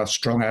a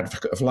strong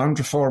advocate of land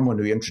reform. When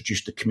we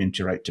introduced the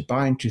community right to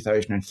buy in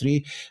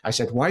 2003, I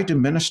said, why do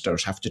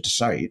ministers have to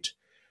decide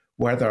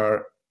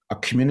whether a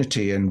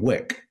community in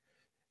Wick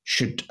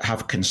should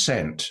have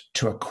consent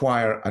to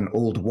acquire an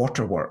old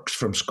waterworks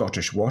from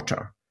Scottish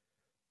Water?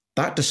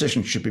 That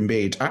decision should be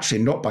made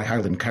actually not by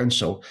Highland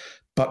Council,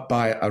 but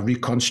by a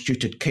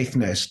reconstituted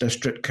Caithness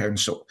District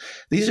Council.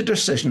 These are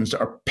decisions that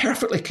are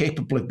perfectly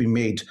capable of being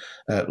made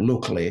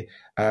locally.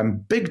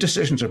 Big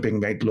decisions are being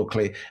made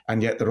locally,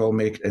 and yet they're all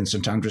made in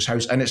St Andrew's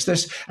House. And it's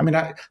this,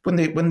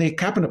 when the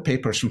Cabinet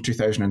Papers from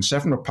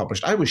 2007 were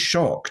published, I was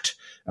shocked,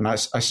 and I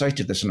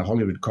cited this in a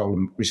Hollywood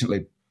column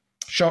recently,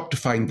 shocked to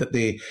find that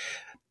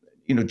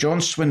John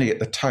Swinney at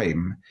the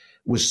time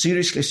was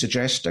seriously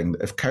suggesting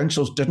that if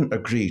councils didn't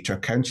agree to a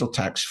council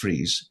tax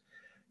freeze,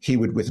 he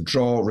would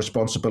withdraw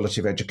responsibility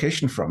of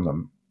education from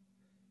them.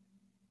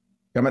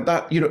 I mean,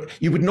 that,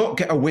 you would not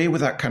get away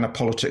with that kind of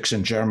politics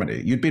in Germany.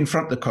 You'd be in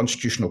front of the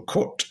Constitutional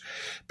Court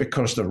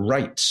because the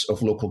rights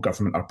of local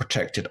government are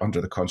protected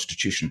under the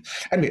Constitution.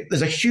 Anyway,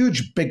 there's a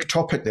huge, big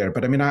topic there,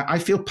 but I mean, I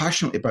feel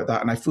passionately about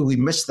that, and I feel we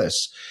miss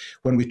this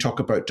when we talk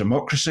about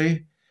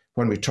democracy,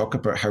 when we talk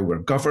about how we're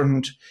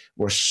governed.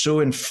 We're so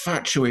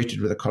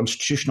infatuated with the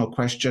constitutional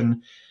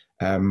question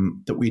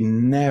that we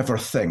never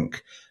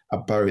think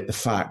about the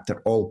fact that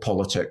all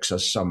politics,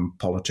 as some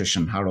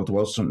politician, Harold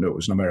Wilson, it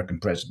was an American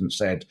president,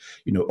 said,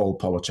 all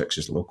politics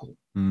is local.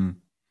 Mm.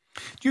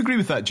 Do you agree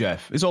with that,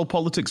 Jeff? Is all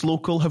politics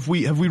local? Have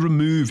we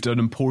removed an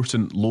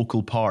important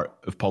local part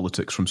of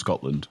politics from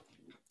Scotland?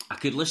 I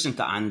could listen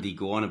to Andy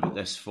go on about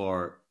this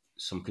for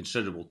some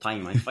considerable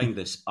time. I find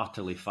this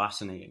utterly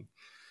fascinating.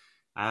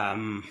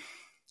 I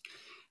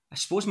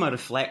suppose my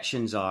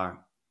reflections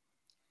are,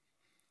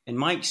 in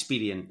my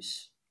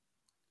experience,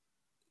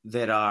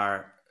 there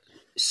are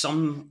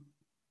some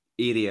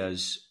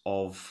areas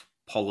of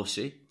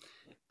policy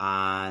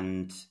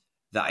and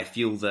that I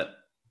feel that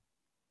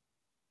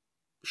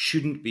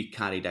shouldn't be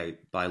carried out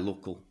by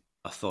local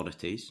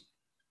authorities,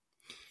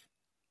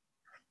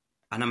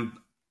 and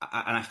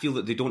I feel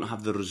that they don't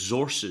have the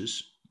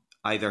resources,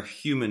 either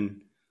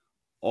human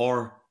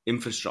or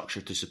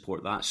infrastructure, to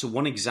support that. So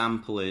one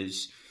example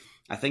is,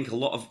 I think a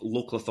lot of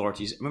local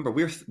authorities, remember,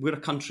 we're a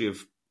country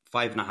of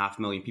 5.5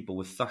 million people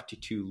with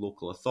 32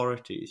 local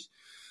authorities.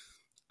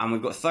 And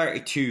we've got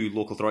 32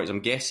 local authorities, I'm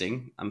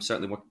guessing, I'm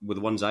certainly with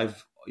the ones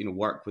I've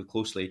worked with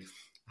closely,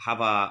 have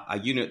a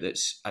unit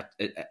that's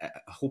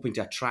hoping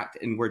to attract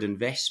inward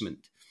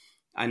investment.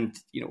 And,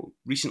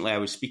 recently I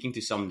was speaking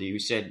to somebody who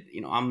said,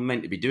 I'm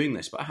meant to be doing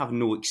this, but I have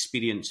no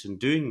experience in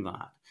doing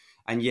that.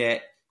 And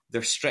yet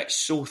they're stretched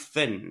so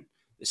thin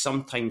that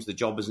sometimes the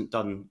job isn't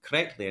done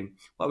correctly. And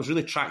what I was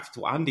really attracted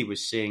to what Andy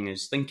was saying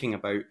is thinking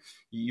about,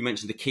 you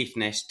mentioned the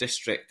Caithness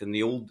district and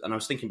I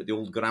was thinking about the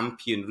old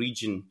Grampian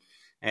region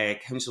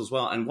council as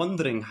well, and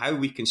wondering how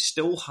we can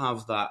still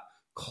have that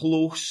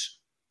close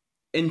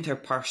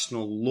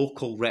interpersonal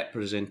local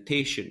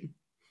representation,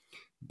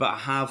 but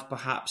have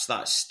perhaps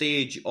that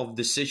stage of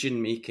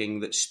decision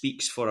making that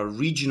speaks for a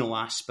regional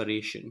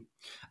aspiration,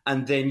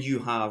 and then you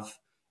have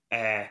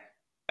the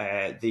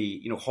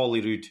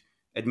Holyrood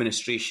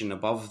administration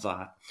above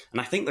that.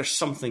 And I think there's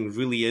something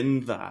really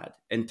in that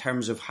in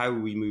terms of how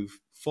we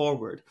move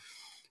forward.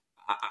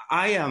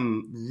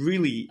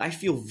 I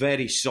feel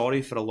very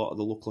sorry for a lot of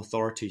the local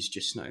authorities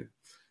just now.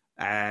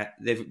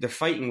 They're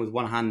fighting with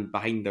one hand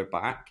behind their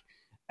back.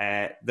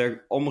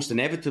 They're almost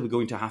inevitably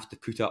going to have to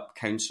put up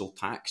council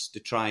tax to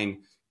try and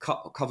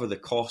cover the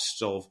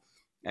costs of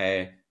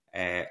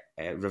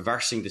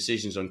reversing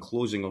decisions on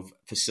closing of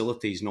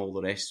facilities and all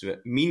the rest of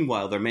it.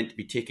 Meanwhile, they're meant to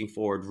be taking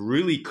forward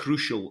really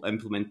crucial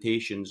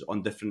implementations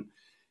on different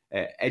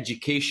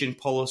education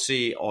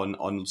policy,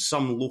 on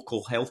some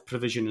local health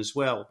provision as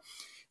well.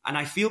 And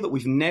I feel that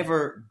we've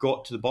never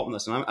got to the bottom of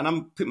this. And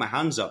I'm putting my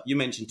hands up. You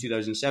mentioned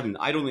 2007.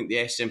 I don't think the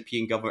SNP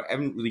and government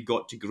haven't really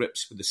got to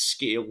grips with the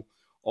scale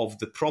of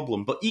the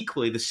problem, but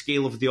equally the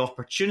scale of the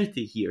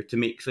opportunity here to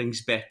make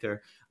things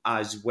better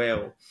as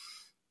well.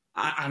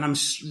 And I'm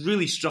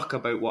really struck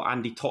about what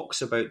Andy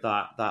talks about,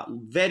 that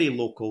very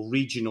local,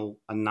 regional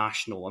and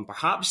national. And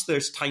perhaps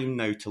there's time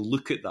now to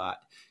look at that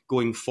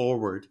going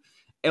forward.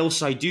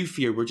 Else I do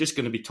fear we're just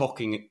going to be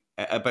talking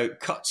about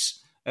cuts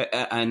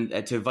and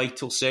to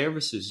vital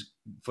services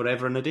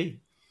forever and a day.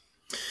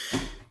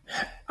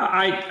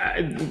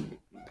 I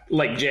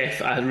like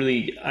Jeff.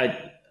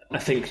 I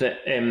think that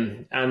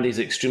Andy's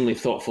extremely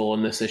thoughtful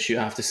on this issue,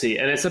 I have to say,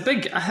 and I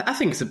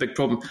think it's a big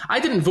problem.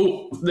 I didn't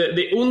vote.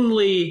 The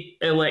only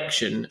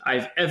election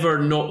I've ever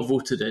not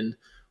voted in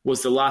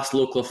was the last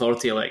local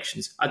authority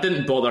elections. I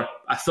didn't bother.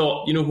 I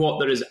thought, you know what,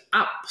 there is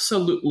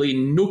absolutely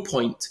no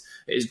point.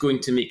 It is going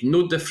to make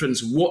no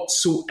difference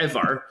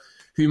whatsoever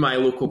who my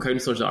local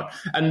councillors are.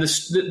 And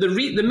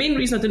the main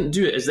reason I didn't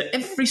do it is that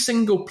every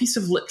single piece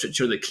of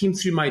literature that came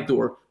through my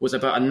door was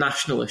about a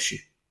national issue.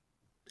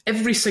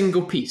 Every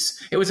single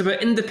piece. It was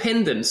about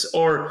independence,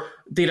 or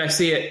dare I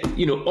say it,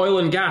 oil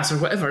and gas or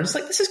whatever. It's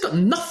like, this has got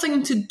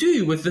nothing to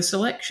do with this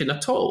election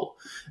at all.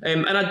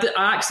 And I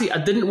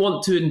didn't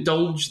want to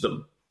indulge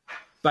them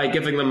by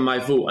giving them my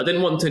vote. I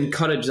didn't want to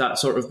encourage that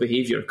sort of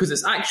behaviour, because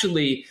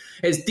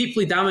it's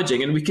deeply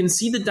damaging, and we can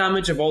see the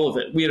damage of all of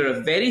it. We're a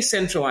very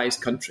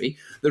centralised country.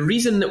 The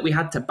reason that we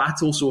had to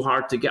battle so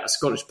hard to get a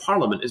Scottish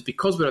Parliament is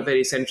because we're a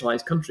very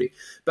centralised country.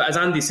 But as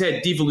Andy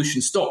said,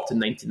 devolution stopped in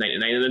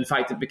 1999, and in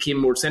fact it became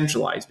more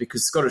centralised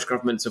because Scottish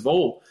governments of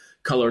all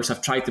colours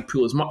have tried to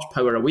pull as much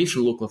power away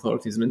from local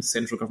authorities and into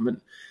central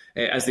government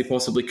as they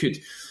possibly could.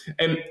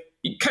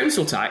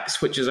 Council tax,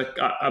 which is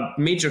a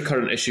major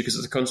current issue because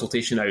it's a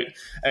consultation out.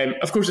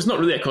 Of course, it's not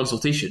really a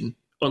consultation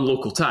on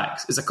local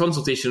tax. It's a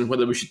consultation on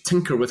whether we should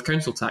tinker with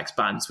council tax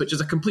bans, which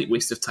is a complete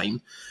waste of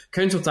time.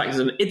 Council tax is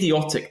an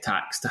idiotic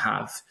tax to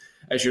have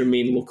as your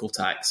main local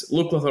tax.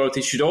 Local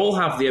authorities should all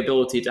have the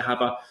ability to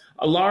have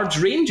a large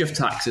range of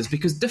taxes,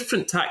 because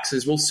different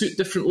taxes will suit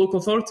different local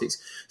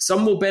authorities.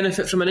 Some will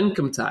benefit from an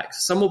income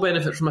tax, some will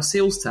benefit from a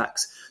sales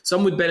tax,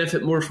 some would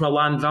benefit more from a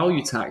land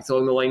value tax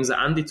along the lines that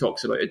Andy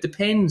talks about. It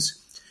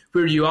depends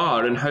where you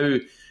are and how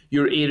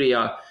your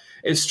area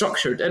is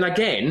structured. And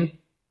again,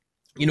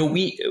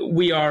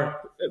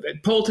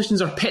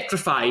 politicians are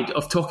petrified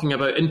of talking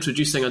about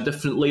introducing a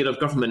different layer of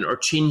government or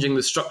changing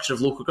the structure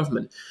of local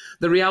government.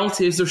 The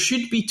reality is there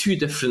should be two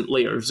different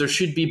layers. There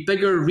should be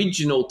bigger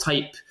regional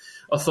type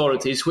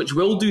authorities which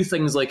will do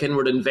things like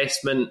inward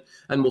investment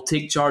and will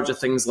take charge of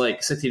things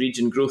like city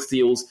region growth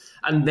deals.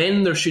 And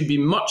then there should be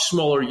much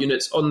smaller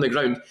units on the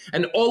ground.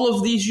 And all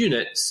of these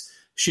units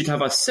should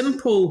have a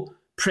simple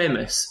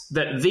premise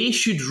that they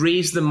should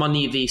raise the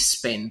money they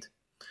spend.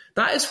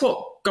 That is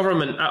what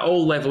government at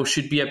all levels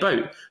should be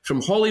about,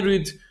 from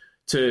Holyrood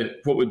to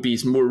what would be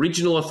more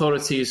regional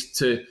authorities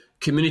to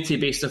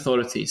community-based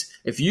authorities.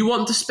 If you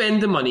want to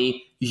spend the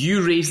money,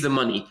 you raise the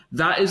money.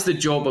 That is the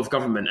job of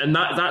government. And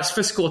that's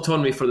fiscal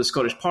autonomy for the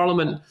Scottish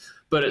Parliament,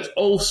 but it's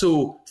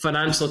also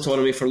financial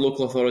autonomy for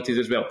local authorities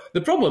as well.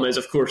 The problem is,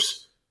 of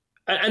course,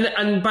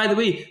 and by the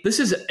way,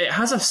 it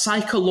has a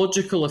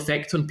psychological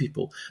effect on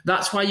people.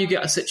 That's why you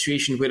get a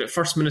situation where at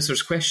First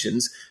Minister's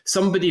questions,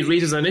 somebody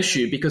raises an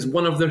issue because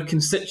one of their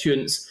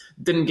constituents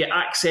didn't get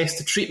access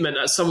to treatment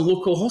at some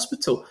local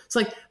hospital. It's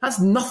like,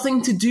 that's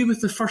nothing to do with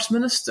the First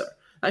Minister.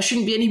 That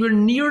shouldn't be anywhere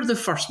near the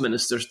First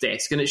Minister's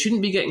desk, and it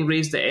shouldn't be getting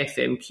raised at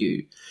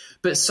FMQ.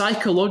 But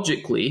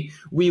psychologically,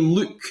 we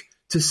look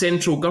to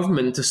central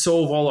government to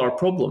solve all our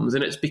problems,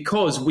 and it's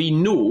because we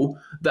know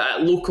that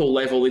at local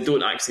level they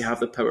don't actually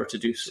have the power to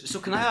do so. So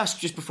can I ask,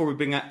 just before we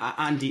bring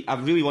Andy, I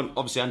really want,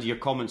 obviously, Andy, your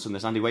comments on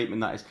this, Andy Wightman,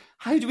 that is,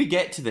 how do we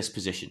get to this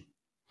position?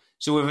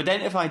 So we've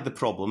identified the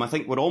problem. I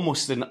think we're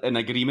almost in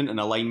agreement and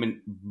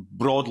alignment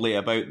broadly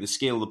about the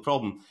scale of the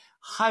problem.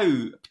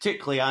 How,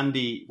 particularly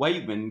Andy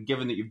Wightman,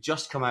 given that you've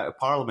just come out of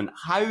Parliament,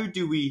 how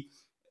do we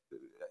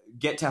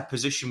get to a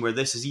position where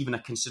this is even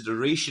a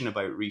consideration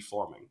about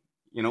reforming?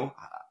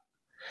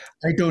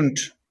 I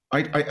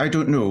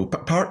don't know,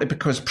 but partly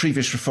because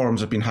previous reforms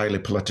have been highly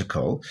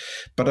political.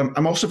 But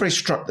I'm also very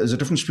struck there's a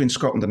difference between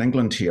Scotland and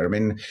England here. I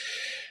mean,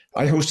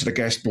 I hosted a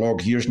guest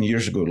blog years and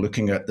years ago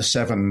looking at the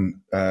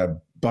 7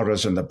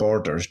 boroughs and the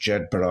borders,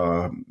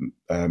 Jedburgh,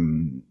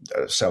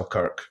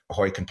 Selkirk,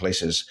 Hawick and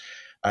places.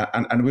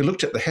 And we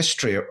looked at the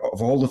history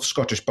of all the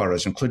Scottish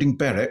boroughs, including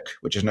Berwick,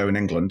 which is now in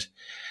England,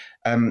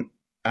 and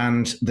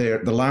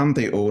the land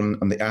they own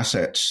and the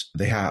assets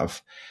they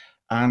have.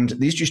 And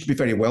these used to be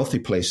very wealthy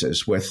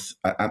places with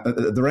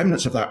the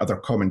remnants of that are their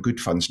common good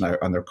funds now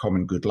and their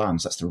common good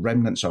lands. That's the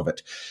remnants of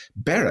it.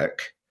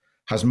 Berwick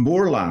has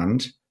more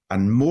land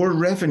and more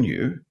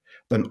revenue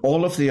than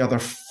all of the other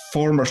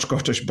former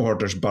Scottish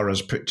borders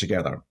boroughs put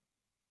together.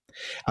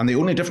 And the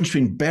only difference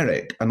between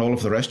Berwick and all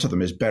of the rest of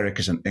them is Berwick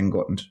is in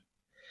England.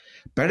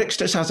 Berwick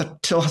still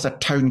has a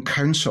town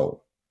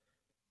council.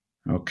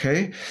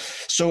 Okay,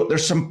 so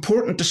there's some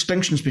important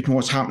distinctions between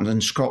what's happened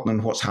in Scotland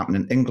and what's happened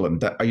in England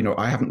that,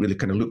 I haven't really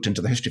kind of looked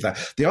into the history of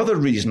that. The other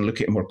reason,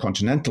 looking at a more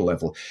continental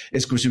level,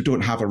 is because we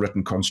don't have a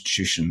written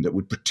constitution that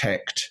would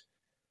protect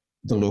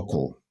the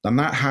local. And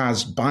that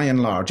has, by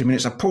and large,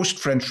 it's a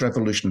post-French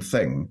Revolution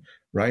thing,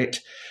 right?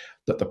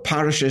 That the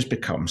parishes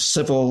become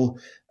civil,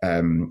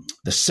 the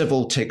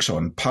civil takes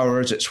on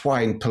powers. It's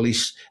why in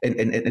police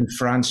in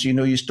France,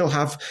 you still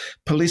have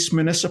police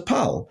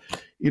municipal.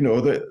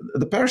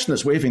 The person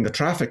that's waving the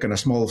traffic in a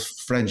small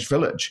French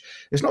village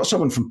is not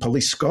someone from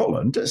Police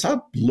Scotland. It's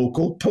a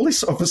local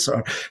police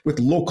officer with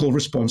local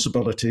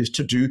responsibilities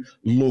to do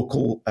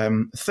local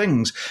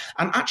things.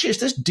 And actually, it's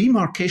this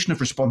demarcation of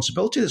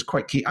responsibility that's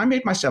quite key. I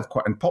made myself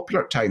quite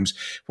unpopular at times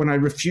when I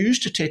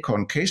refused to take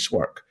on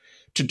casework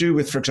to do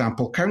with, for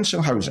example,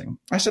 council housing.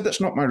 I said,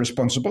 that's not my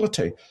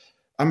responsibility.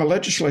 I'm a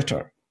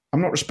legislator.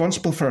 I'm not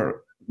responsible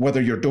for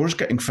whether your door's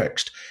getting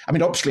fixed.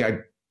 Obviously, I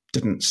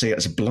didn't say it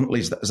as bluntly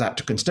as that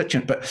to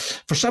constituent, but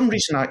for some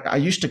reason, I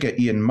used to get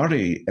Ian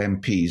Murray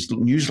MP's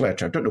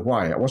newsletter. I don't know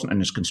why. I wasn't in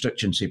his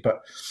constituency, but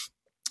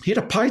he had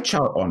a pie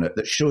chart on it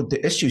that showed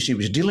the issues he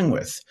was dealing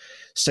with,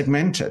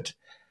 segmented.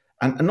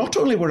 And not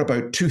only were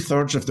about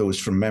 2/3 of those,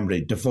 from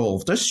memory,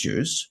 devolved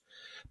issues,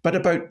 but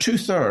about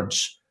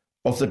 2/3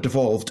 of the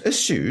devolved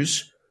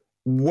issues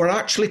were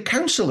actually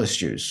council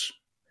issues.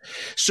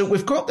 So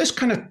we've got this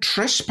kind of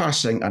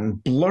trespassing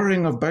and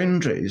blurring of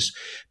boundaries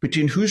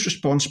between who's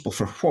responsible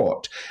for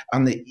what.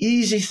 And the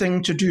easy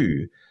thing to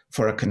do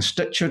for a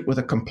constituent with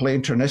a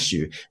complaint or an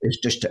issue is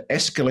just to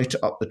escalate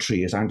it up the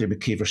tree, as Andy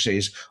McKeever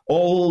says,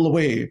 all the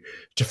way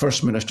to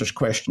First Minister's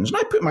questions. And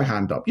I put my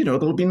hand up.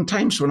 There'll have been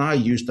times when I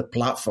used the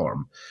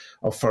platform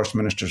of First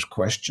Minister's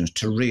questions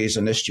to raise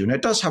an issue. And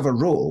it does have a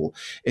role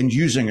in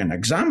using an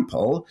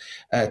example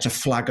to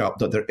flag up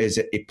that there is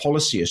a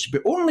policy issue.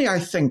 But only, I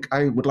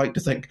would like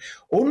to think,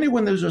 only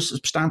when there's a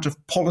substantive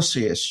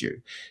policy issue,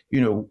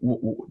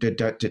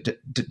 did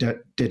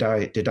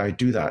I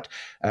do that?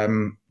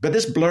 But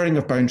this blurring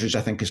of boundaries,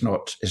 I think, is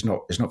not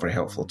very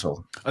helpful at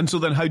all. And so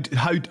then, how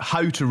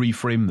to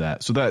reframe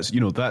that? So that's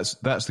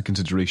the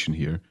consideration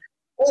here.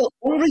 Well,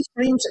 one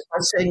reframes it by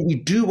saying we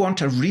do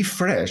want a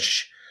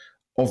refresh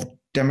of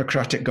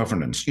democratic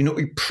governance,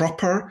 a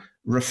proper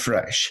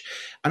refresh.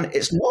 And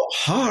it's not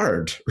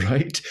hard,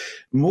 right?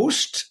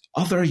 Most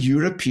other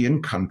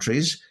European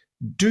countries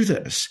do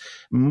this.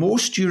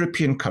 Most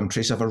European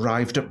countries have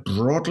arrived at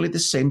broadly the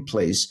same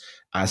place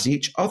as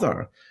each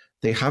other.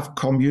 They have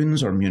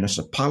communes or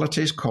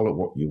municipalities, call it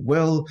what you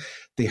will.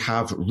 They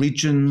have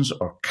regions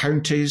or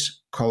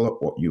counties, call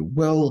it what you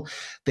will.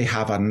 They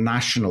have a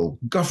national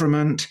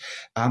government,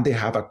 and they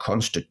have a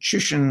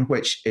constitution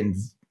which,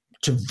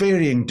 to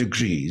varying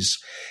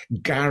degrees,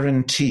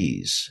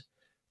 guarantees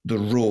the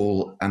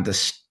role and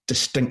the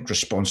distinct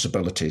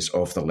responsibilities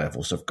of the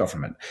levels of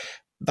government.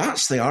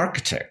 That's the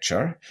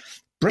architecture.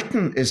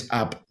 Britain is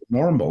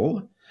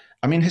abnormal.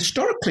 I mean,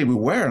 historically, we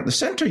weren't. The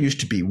centre used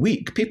to be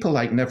weak. People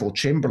like Neville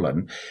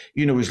Chamberlain,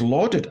 is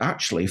lauded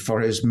actually for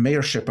his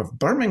mayorship of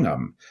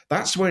Birmingham.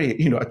 That's where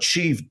he,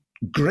 achieved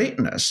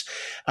greatness.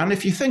 And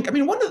if you think,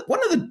 one of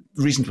the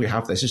reasons we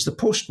have this is the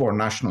post-war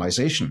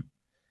nationalisation.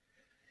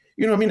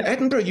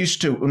 Edinburgh used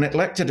to, when it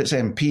elected its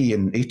MP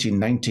in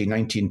 1890,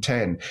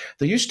 1910,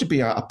 there used to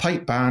be a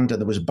pipe band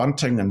and there was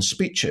bunting and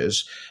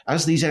speeches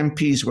as these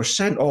MPs were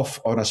sent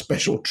off on a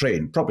special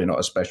train, probably not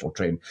a special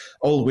train,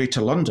 all the way to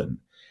London.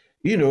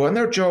 And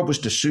their job was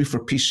to sue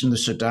for peace in the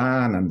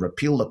Sudan and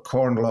repeal the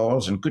Corn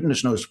Laws and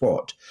goodness knows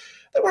what.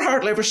 They were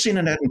hardly ever seen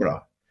in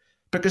Edinburgh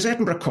because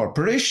Edinburgh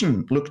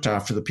Corporation looked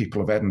after the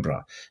people of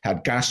Edinburgh,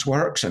 had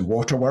gasworks and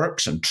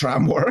waterworks and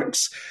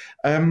tramworks.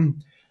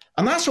 And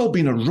that's all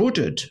been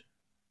eroded,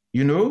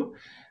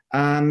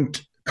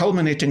 and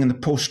culminating in the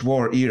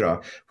post-war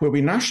era where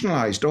we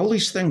nationalised all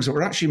these things that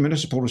were actually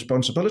municipal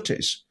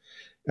responsibilities,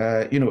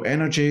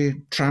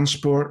 energy,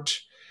 transport,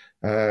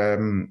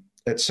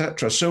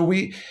 etc. So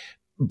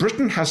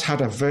Britain has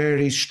had a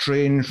very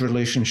strange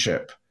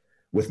relationship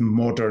with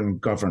modern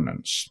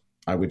governance,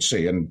 I would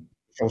say, and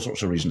all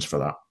sorts of reasons for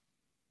that.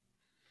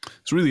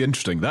 It's really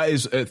interesting. That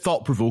is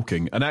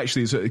thought-provoking, and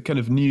actually it's a kind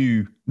of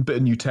bit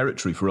of new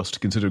territory for us to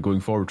consider going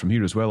forward from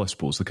here as well, I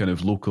suppose, the kind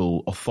of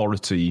local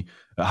authority,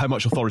 how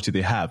much authority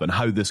they have and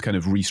how this kind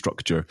of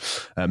restructure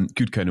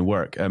could kind of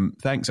work.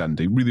 Thanks,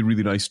 Andy. Really,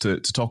 really nice to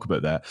talk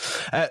about that.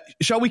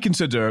 Shall we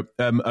consider,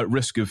 at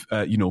risk of,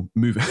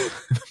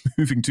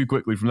 moving too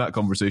quickly from that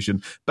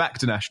conversation back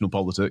to national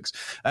politics,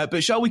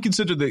 but shall we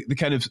consider the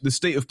kind of the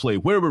state of play,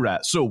 where we're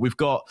at? So we've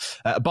got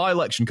a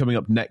by-election coming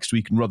up next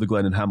week in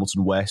Rutherglen and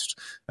Hamilton West.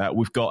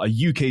 We've got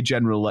a UK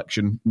general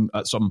election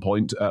at some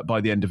point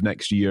by the end of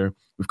next year.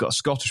 We've got a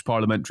Scottish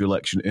parliamentary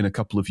election in a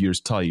couple of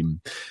years'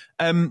 time.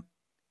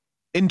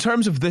 In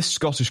terms of this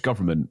Scottish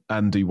government,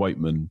 Andy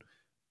Wightman,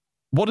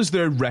 what is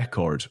their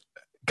record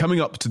coming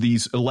up to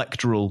these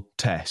electoral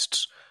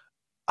tests?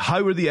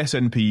 How are the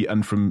SNP,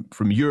 and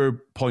from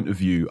your point of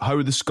view, how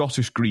are the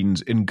Scottish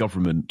Greens in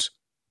government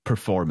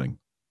performing?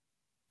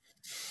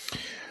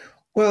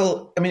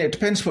 Well, it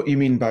depends what you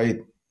mean by,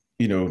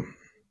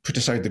 put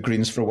aside the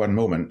Greens for one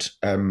moment,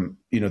 the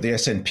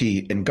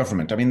SNP in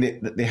government.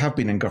 They have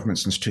been in government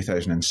since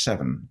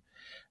 2007.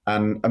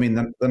 And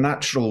the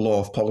natural law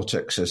of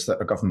politics is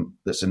that a government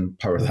that's in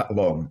power that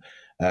long,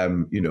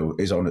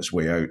 is on its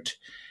way out.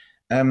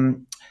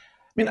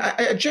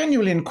 I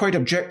genuinely and quite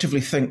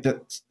objectively think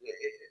that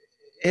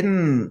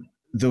in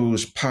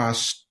those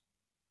past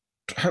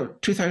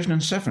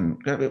 2007,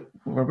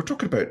 we're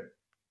talking about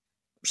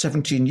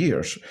 17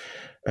 years,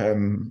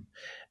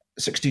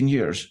 16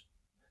 years,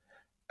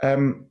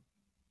 there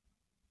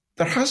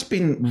has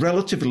been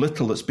relatively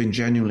little that's been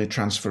genuinely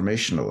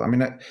transformational.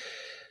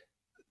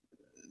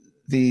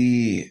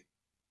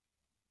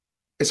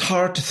 It's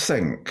hard to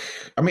think.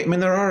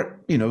 There are,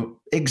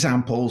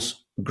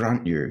 examples,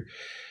 grant you,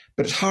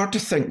 but it's hard to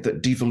think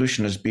that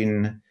devolution has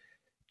been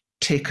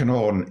taken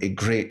on a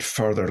great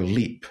further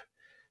leap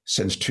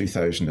since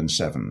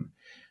 2007.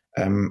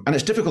 And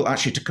it's difficult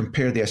actually to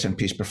compare the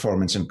SNP's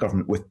performance in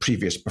government with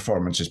previous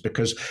performances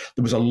because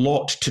there was a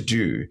lot to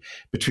do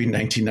between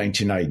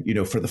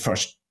 1999, for the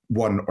first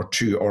one or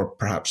two or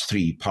perhaps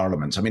three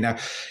parliaments. I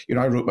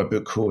wrote my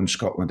book, Ho in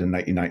Scotland, in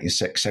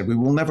 1996, said we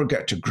will never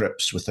get to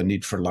grips with the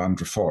need for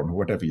land reform, or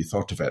whatever you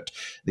thought of it.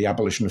 The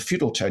abolition of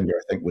feudal tenure,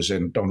 I think, was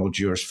in Donald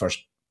Dewar's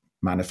first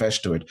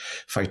manifesto,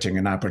 fighting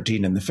in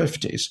Aberdeen in the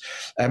 50s.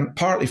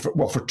 Partly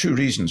for two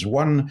reasons.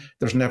 One,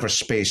 there's never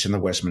space in the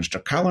Westminster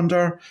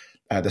calendar.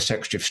 The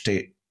Secretary of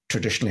State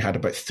traditionally had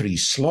about 3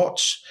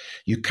 slots.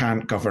 You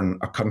can't govern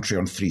a country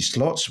on 3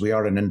 slots. We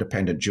are an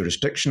independent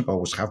jurisdiction,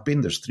 always have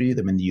been. There's 3 of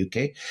them in the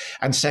UK.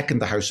 And second,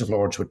 the House of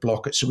Lords would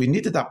block it. So we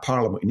needed that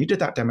parliament. We needed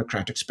that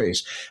democratic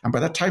space. And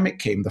by the time it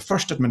came, the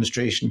first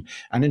administration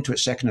and into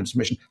its second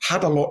administration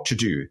had a lot to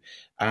do.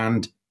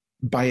 And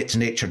by its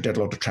nature, did a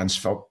lot of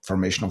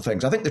transformational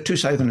things. I think the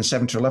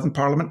 2007 to 11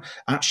 Parliament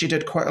actually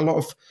did quite a lot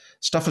of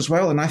stuff as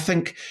well. And I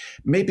think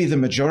maybe the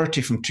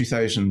majority from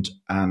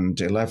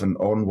 2011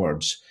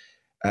 onwards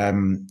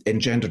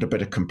engendered a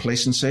bit of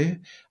complacency.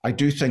 I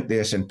do think the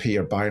SNP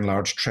are by and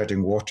large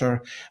treading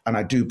water. And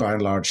I do by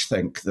and large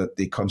think that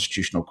the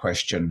constitutional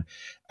question,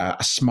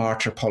 a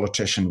smarter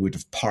politician would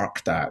have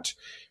parked that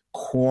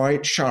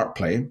quite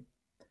sharply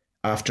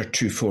after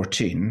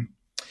 2014,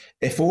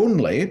 if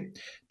only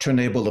to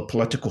enable the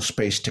political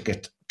space to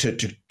get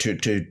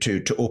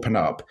to open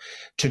up,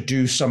 to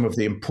do some of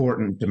the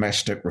important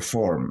domestic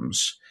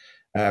reforms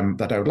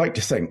that I would like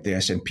to think the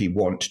SNP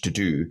want to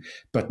do,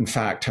 but in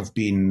fact have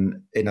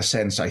been, in a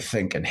sense, I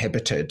think,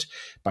 inhibited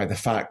by the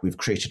fact we've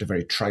created a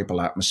very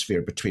tribal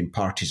atmosphere between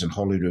parties in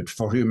Holyrood,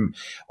 for whom,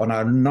 on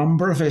a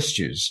number of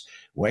issues,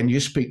 when you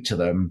speak to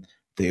them,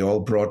 they all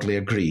broadly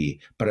agree,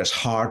 but it's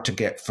hard to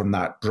get from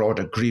that broad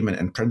agreement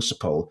in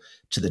principle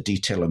to the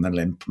detail and then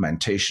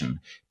implementation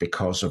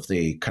because of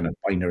the kind of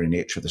binary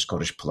nature of the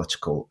Scottish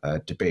political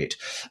debate.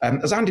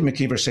 As Andy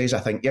McKeever says, I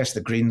think, yes, the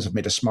Greens have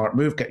made a smart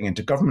move. Getting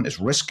into government is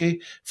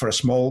risky for a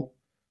small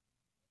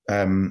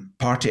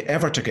party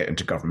ever to get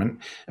into government,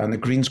 and the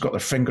Greens got their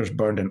fingers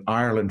burned in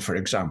Ireland, for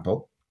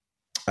example.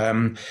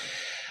 I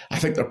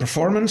think their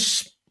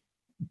performance,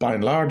 by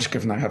and large,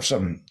 given I have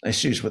some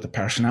issues with the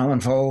personnel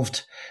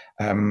involved,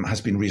 has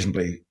been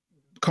reasonably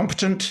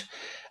competent.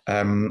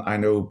 I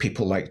know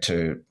people like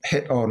to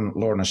hit on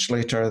Lorna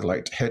Slater, they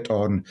like to hit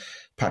on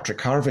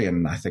Patrick Harvey,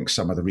 and I think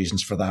some of the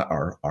reasons for that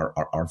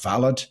are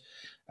valid.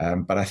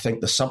 But I think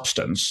the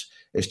substance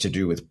is to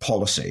do with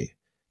policy,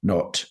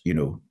 not,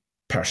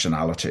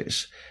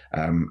 personalities.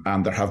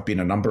 And there have been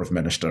a number of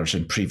ministers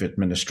in previous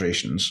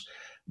administrations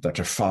that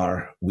are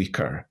far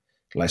weaker,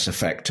 less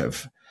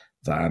effective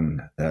than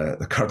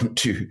the current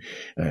two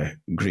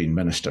Green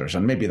ministers.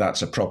 And maybe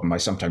that's a problem. I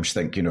sometimes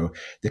think,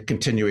 the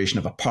continuation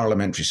of a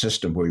parliamentary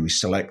system where we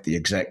select the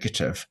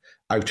executive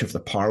out of the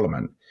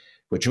parliament,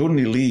 which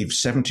only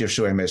leaves 70 or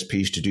so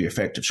MSPs to do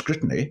effective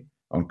scrutiny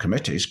on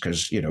committees,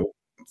 because,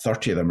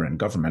 30 of them are in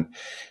government.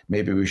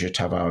 Maybe we should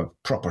have a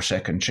proper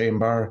second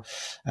chamber.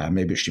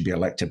 Maybe it should be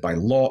elected by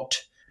lot.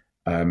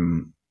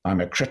 I'm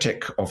a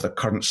critic of the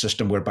current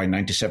system whereby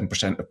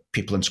 97% of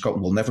people in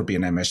Scotland will never be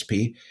an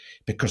MSP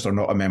because they're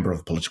not a member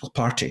of a political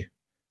party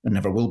and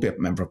never will be a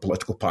member of a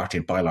political party.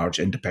 And by and large,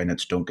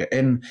 independents don't get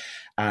in.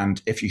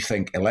 And if you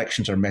think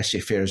elections are messy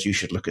affairs, you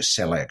should look at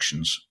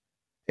selections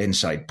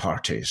inside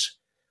parties.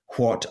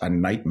 What a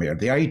nightmare.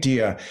 The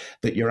idea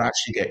that you're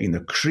actually getting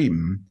the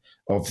cream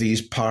of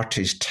these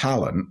parties'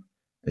 talent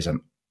is an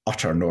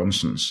utter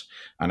nonsense.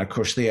 And of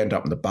course, they end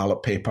up in the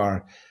ballot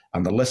paper,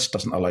 and the list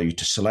doesn't allow you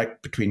to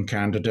select between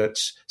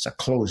candidates. It's a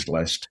closed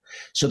list.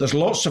 So there's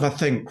lots of, I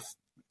think,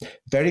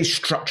 very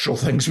structural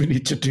things we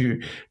need to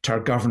do to our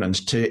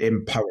governance to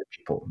empower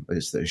people,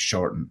 is the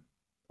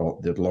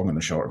long and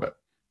the short of it.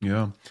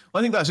 Yeah. Well,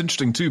 I think that's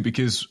interesting too,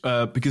 because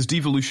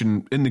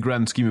devolution in the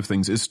grand scheme of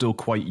things is still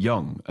quite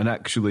young, and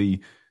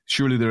actually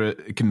surely there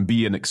can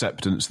be an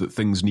acceptance that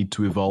things need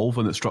to evolve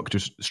and that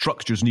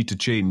structures need to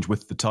change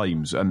with the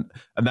times. And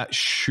that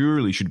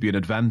surely should be an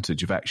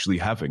advantage of actually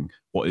having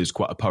what is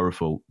quite a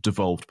powerful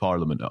devolved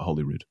parliament at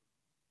Holyrood.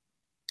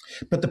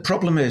 But the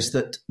problem is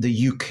that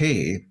the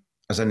UK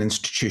as an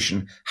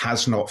institution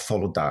has not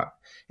followed that.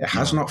 It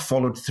has not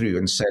followed through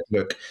and said,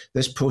 look,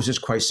 this poses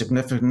quite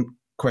significant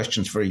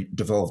questions for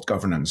devolved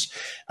governance.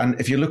 And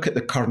if you look at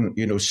the current,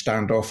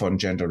 standoff on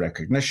gender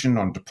recognition,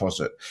 on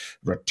deposit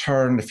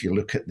return, if you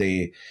look at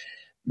the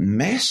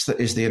mess that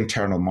is the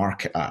Internal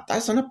Market Act,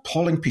 that's an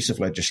appalling piece of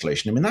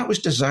legislation. I mean, that was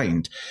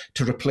designed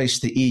to replace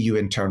the EU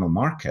internal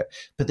market.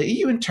 But the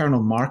EU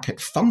internal market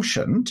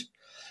functioned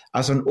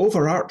as an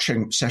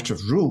overarching set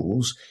of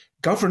rules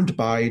governed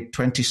by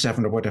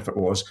 27 or whatever it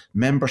was,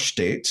 member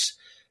states,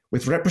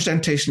 with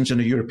representations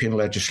in a European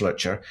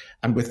legislature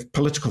and with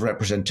political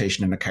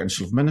representation in a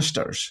Council of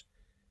Ministers.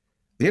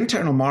 The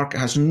internal market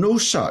has no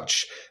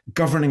such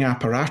governing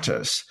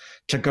apparatus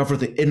to govern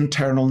the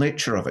internal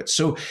nature of it.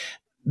 So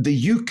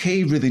the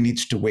UK really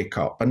needs to wake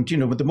up. And,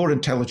 what the more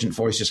intelligent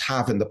voices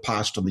have in the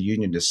past on the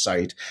unionist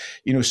side,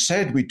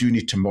 said we do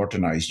need to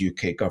modernise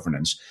UK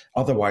governance.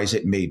 Otherwise,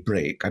 it may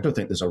break. I don't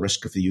think there's a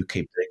risk of the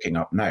UK breaking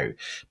up now.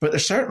 But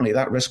there's certainly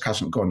that risk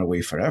hasn't gone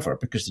away forever,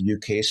 because the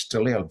UK is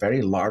still a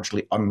very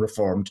largely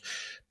unreformed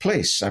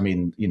place. I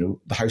mean,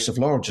 the House of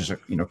Lords is a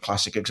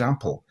classic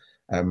example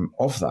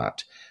of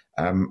that.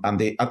 And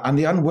the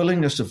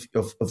unwillingness of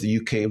the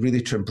UK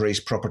really to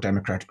embrace proper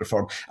democratic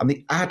reform, and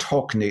the ad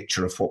hoc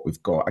nature of what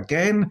we've got.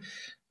 Again,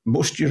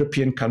 most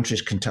European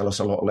countries can tell us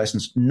a lot of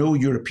lessons. No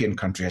European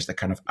country has the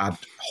kind of ad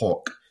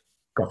hoc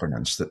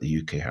governance that the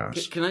UK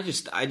has. Can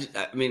I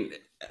mean,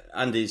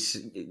 Andy's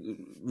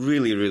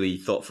really, really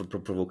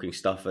thought-provoking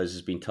stuff, as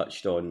has been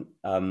touched on.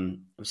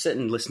 I'm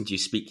sitting and listening to you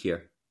speak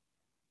here,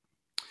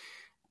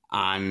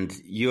 and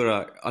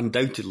you're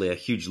undoubtedly a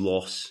huge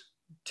loss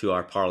to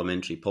our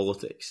parliamentary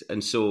politics.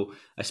 And so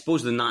I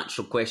suppose the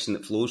natural question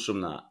that flows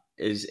from that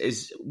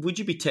is would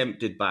you be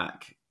tempted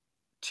back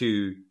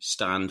to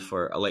stand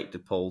for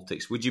elected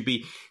politics? Would you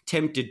be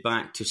tempted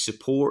back to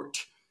support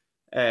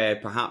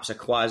perhaps a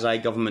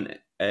quasi-government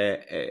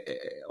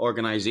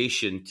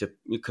organisation to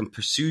can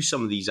pursue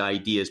some of these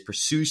ideas,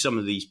 pursue some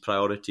of these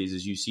priorities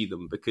as you see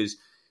them? Because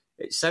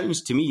it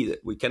sounds to me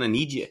that we kind of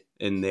need you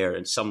in there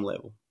at some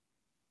level.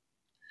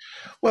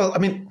 Well, I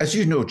mean, as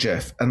you know,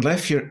 Jeff,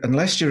 unless you're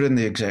in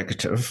the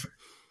executive,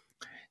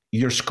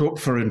 your scope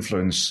for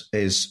influence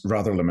is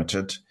rather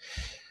limited.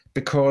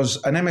 because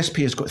an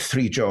MSP has got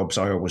three jobs,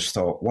 I always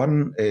thought.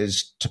 One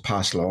is to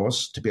pass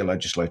laws, to be a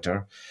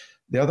legislator.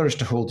 The other is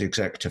to hold the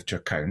executive to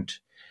account.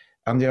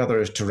 And the other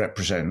is to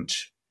represent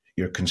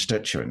your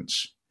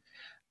constituents.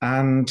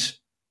 And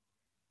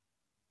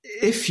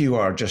if you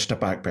are just a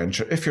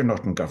backbencher, if you're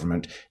not in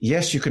government,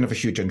 yes, you can have a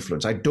huge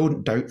influence. I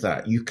don't doubt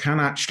that. You can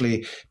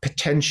actually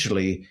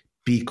potentially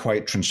be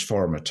quite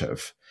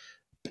transformative.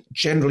 But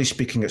generally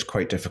speaking, it's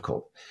quite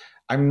difficult.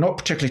 I'm not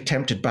particularly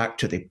tempted back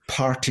to the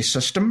party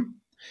system.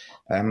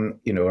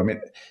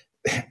 The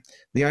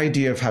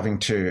idea of having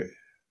to,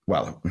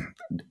 I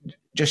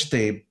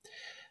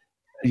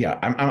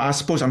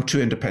suppose I'm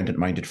too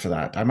independent-minded for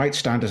that. I might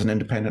stand as an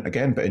independent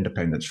again, but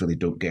independents really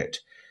don't get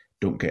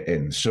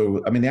in.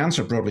 So, the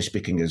answer, broadly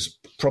speaking, is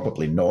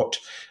probably not.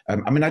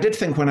 I did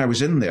think when I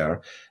was in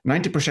there,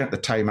 90% of the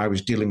time I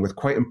was dealing with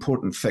quite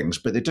important things,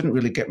 but they didn't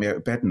really get me out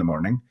of bed in the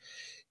morning.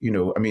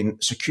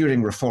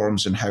 Securing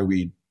reforms in how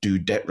we do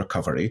debt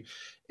recovery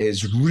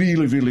is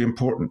really, really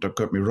important, don't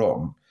get me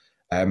wrong.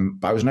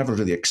 But I was never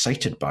really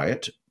excited by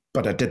it,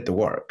 but I did the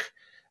work,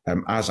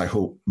 as I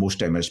hope most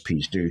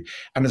MSPs do.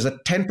 And there's a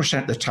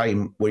 10% of the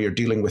time where you're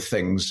dealing with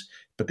things,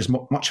 because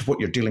much of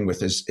what you're dealing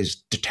with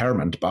is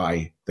determined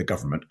by the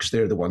government, because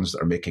they're the ones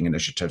that are making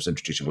initiatives,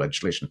 introducing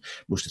legislation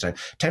most of the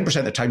time. 10%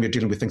 of the time you're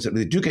dealing with things that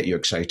really do get you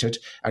excited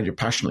and you're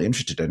passionately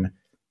interested in,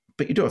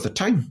 but you don't have the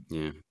time.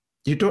 Yeah.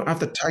 You don't have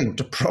the time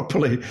to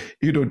properly,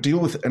 deal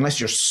with it unless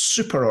you're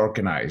super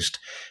organised,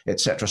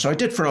 etc. So I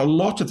did for a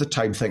lot of the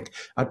time think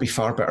I'd be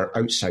far better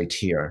outside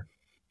here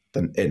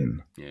than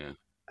in. Yeah.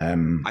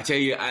 I tell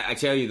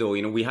you though,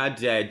 we had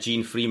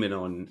Jean Freeman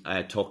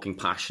on talking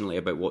passionately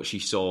about what she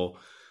saw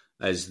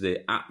as the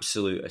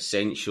absolute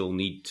essential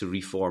need to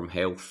reform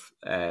health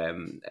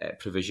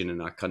provision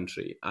in our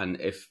country. And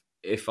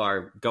if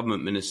our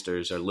government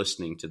ministers are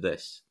listening to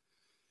this,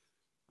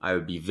 I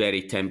would be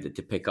very tempted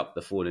to pick up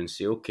the phone and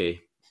say,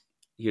 okay,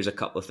 here's a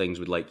couple of things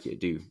we'd like you to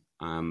do.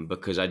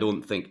 Because I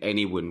don't think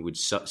anyone would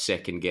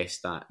second guess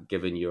that,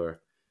 given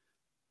your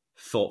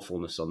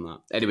thoughtfulness on that.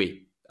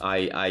 Anyway,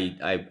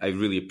 I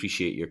really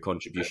appreciate your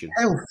contribution.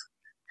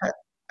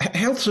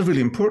 Health's a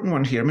really important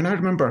one here. I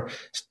remember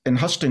in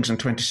Hustings in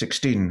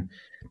 2016,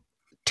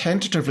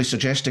 tentatively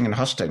suggesting in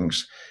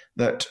Hustings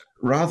that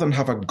rather than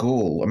have a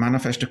goal, a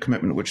manifesto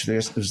commitment, which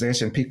was the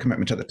SNP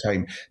commitment at the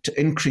time, to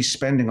increase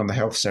spending on the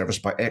health service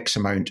by X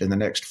amount in the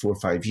next 4 or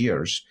 5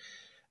 years,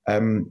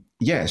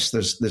 yes,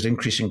 there's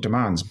increasing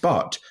demands,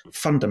 but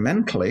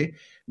fundamentally,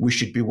 we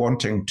should be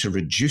wanting to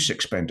reduce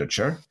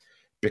expenditure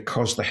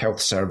because the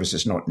health service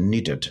is not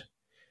needed.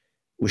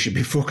 We should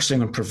be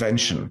focusing on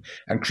prevention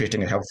and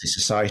creating a healthy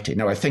society.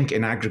 Now, I think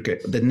in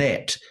aggregate, the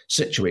net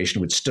situation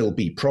would still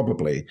be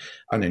probably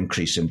an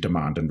increase in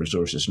demand and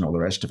resources and all the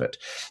rest of it.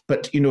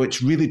 But,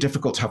 it's really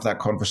difficult to have that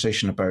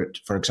conversation about,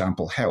 for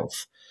example,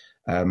 health.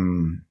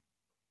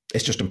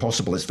 It's just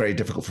impossible. It's very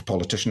difficult for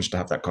politicians to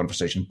have that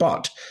conversation.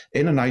 But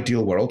in an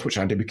ideal world, which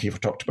Andy McKeever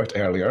talked about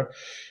earlier,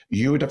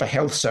 you would have a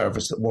health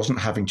service that wasn't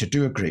having to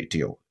do a great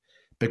deal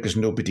because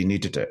nobody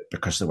needed it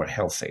because they were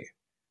healthy.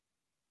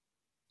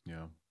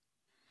 Yeah.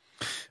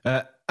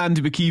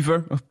 Andy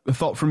McKeever, a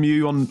thought from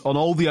you on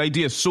all the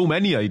ideas, so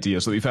many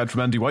ideas that we've had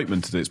from Andy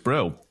Wightman today. It's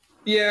brilliant.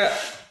 Yeah.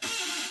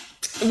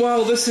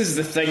 Well, this is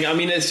the thing.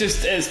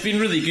 It's been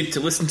really good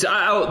to listen to.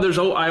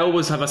 I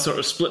always have a sort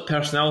of split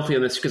personality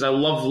on this because I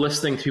love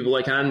listening to people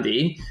like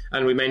Andy,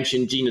 and we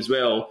mentioned Jean as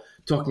well,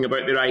 talking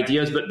about their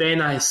ideas. But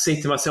then I say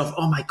to myself,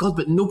 oh my God,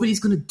 but nobody's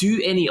going to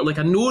do any,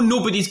 I know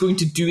nobody's going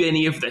to do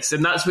any of this.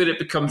 And that's where it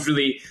becomes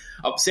really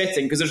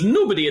upsetting, because there's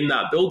nobody in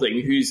that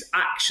building who's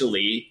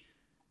actually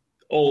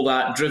all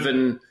that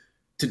driven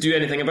to do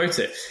anything about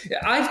it.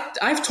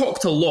 I've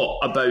talked a lot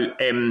about,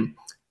 in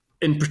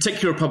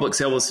particular, public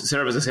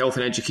services, health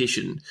and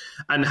education,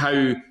 and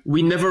how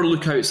we never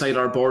look outside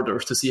our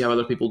borders to see how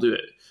other people do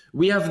it.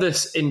 We have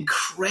this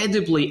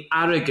incredibly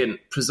arrogant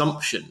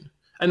presumption,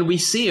 and we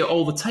say it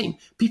all the time.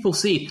 People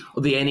say,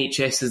 the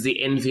NHS is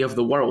the envy of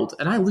the world.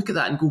 And I look at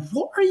that and go,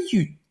 what are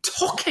you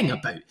talking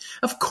about?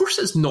 Of course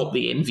it's not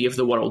the envy of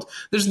the world.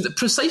 There's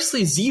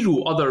precisely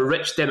zero other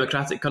rich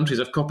democratic countries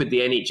have copied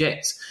the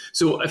NHS.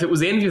 So if it was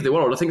the envy of the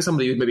world, I think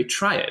somebody would maybe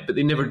try it, but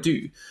they never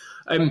do.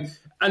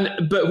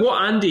 But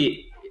what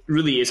Andy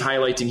really is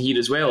highlighting here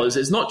as well is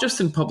it's not just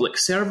in public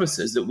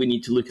services that we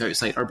need to look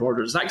outside our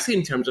borders. It's actually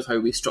in terms of how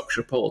we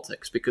structure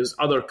politics, because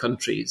other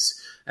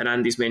countries, and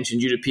Andy's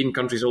mentioned European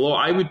countries a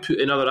lot, I would put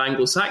in other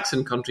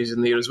Anglo-Saxon countries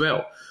in there as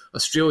well.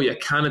 Australia,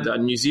 Canada,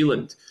 New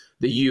Zealand,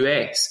 the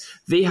US,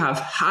 they have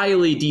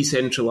highly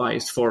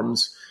decentralised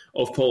forms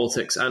of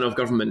politics and of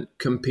government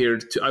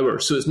compared to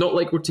ours. So it's not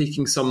like we're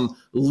taking some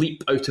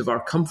leap out of our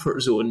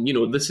comfort zone.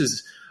 This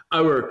is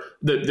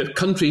the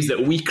countries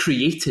that we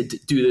created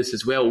do this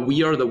as well.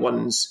 We are the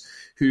ones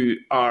who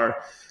are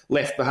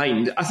left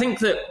behind. I think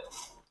that,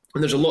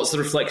 and there's lots of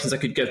reflections I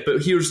could give,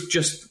 but here's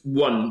just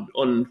one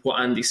on what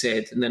Andy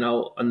said, and then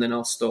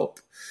I'll stop.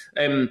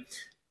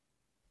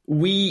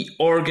 We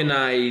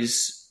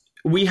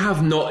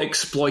have not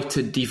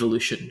exploited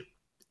devolution,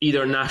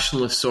 either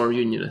nationalists or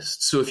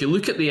unionists. So if you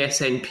look at the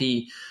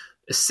SNP,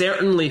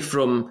 certainly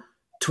from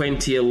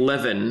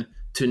 2011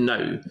 to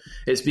now,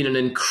 it's been an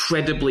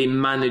incredibly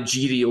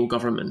managerial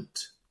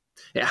government.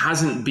 It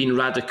hasn't been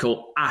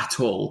radical at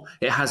all.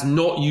 It has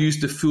not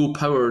used the full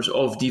powers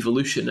of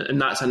devolution, and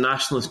that's a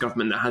nationalist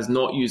government that has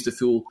not used the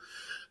full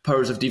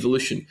powers of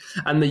devolution.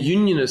 And the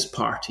unionist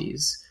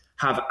parties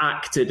have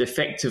acted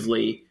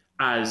effectively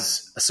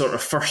as a sort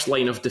of first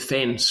line of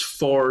defence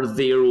for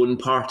their own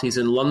parties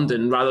in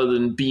London, rather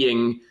than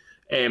being,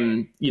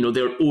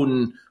 their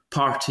own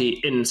party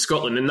in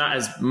Scotland. And that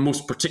has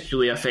most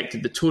particularly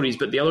affected the Tories,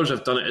 but the others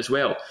have done it as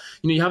well.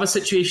 You have a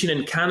situation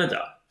in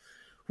Canada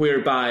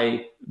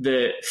whereby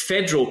the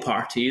federal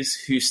parties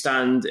who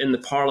stand in the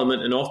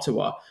parliament in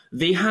Ottawa,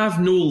 they have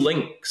no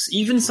links,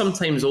 even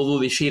sometimes although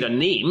they share a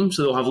name.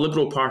 So they'll have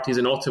Liberal parties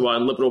in Ottawa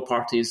and Liberal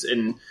parties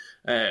in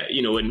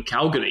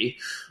Calgary.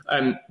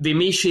 They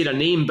may share a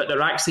name, but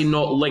they're actually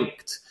not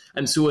linked.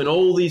 And so in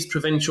all these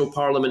provincial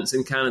parliaments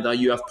in Canada,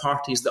 you have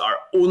parties that are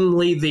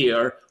only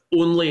there,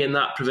 only in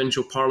that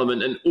provincial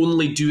parliament, and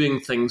only doing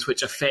things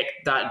which affect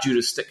that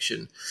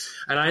jurisdiction.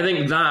 And I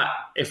think that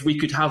if we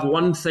could have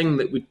one thing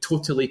that would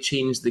totally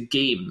change the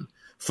game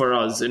for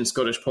us in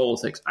Scottish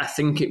politics, I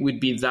think it would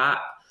be that,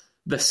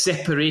 the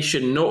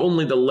separation, not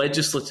only the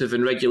legislative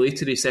and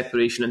regulatory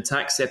separation and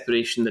tax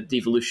separation that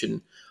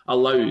devolution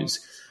allows,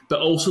 but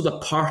also the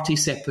party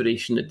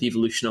separation that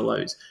devolution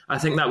allows. I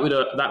think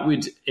that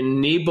would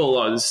enable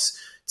us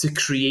to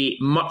create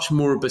much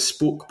more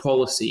bespoke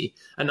policy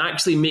and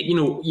actually make,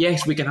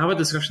 yes, we can have a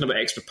discussion about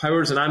extra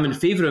powers, and I'm in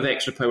favour of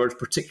extra powers,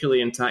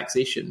 particularly in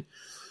taxation.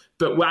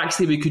 But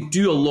we could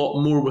do a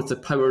lot more with the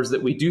powers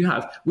that we do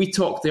have. We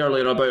talked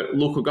earlier about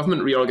local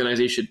government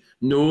reorganisation.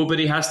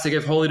 Nobody has to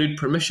give Holyrood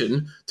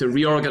permission to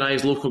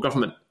reorganise local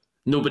government.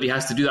 Nobody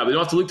has to do that. We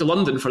don't have to look to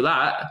London for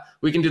that.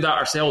 We can do that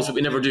ourselves, but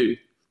we never do.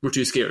 We're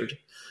too scared.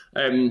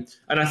 And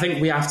I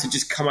think we have to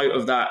just come out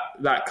of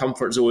that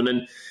comfort zone.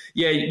 And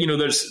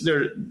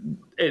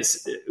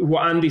it's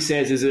what Andy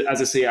says is,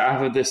 as I say, I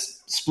have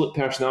this split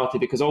personality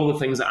because all the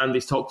things that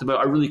Andy's talked about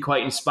are really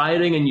quite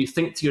inspiring, and you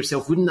think to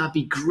yourself, wouldn't that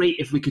be great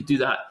if we could do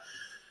that?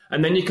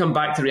 And then you come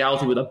back to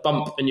reality with a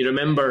bump and you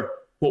remember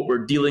what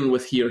we're dealing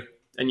with here,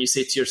 and you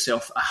say to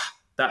yourself,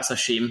 that's a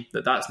shame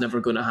that's never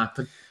going to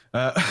happen.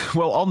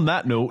 Well, on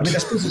that note, I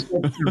suppose it's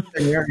what you were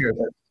saying earlier,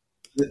 that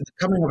the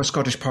coming of a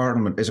Scottish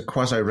Parliament is a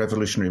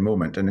quasi-revolutionary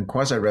moment, and in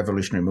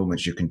quasi-revolutionary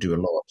moments you can do a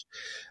lot.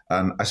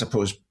 And I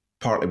suppose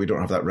partly we don't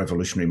have that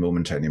revolutionary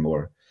moment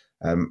anymore,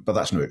 but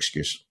that's no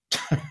excuse.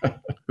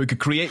 We could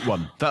create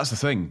one. That's the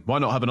thing. Why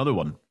not have another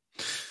one?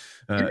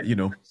 We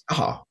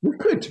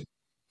could.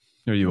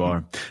 There you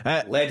are.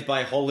 Led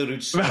by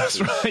Holyrood. That's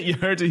right, you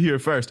heard it here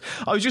first.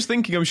 I was just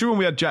thinking, I'm sure when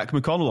we had Jack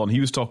McConnell on, he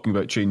was talking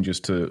about changes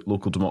to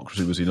local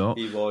democracy, was he not?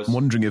 He was. I'm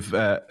wondering if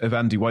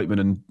Andy Wightman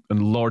and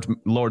Lord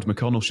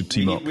McConnell should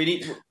team up.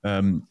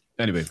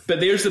 Anyway. But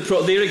there's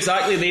they're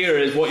exactly there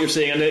is what you're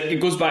saying, and it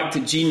goes back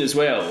to Jean as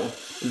well.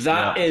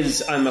 That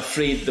is, I'm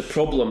afraid, the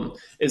problem,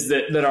 is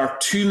that there are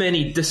too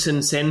many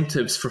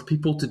disincentives for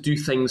people to do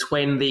things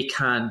when they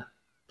can.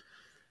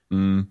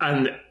 And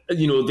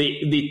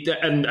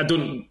and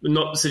I'm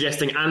not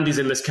suggesting Andy's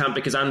in this camp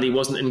because Andy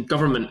wasn't in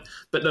government,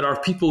 but there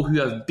are people who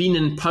have been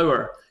in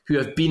power, who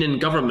have been in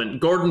government.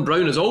 Gordon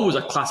Brown is always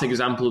a classic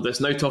example of this,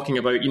 now talking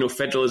about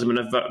federalism and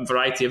a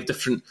variety of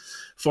different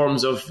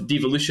forms of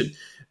devolution.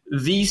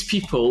 These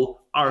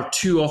people are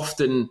too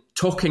often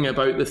talking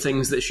about the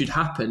things that should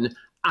happen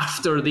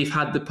after they've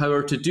had the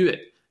power to do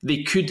it.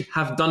 They could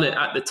have done it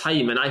at the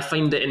time, and I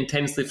find it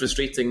intensely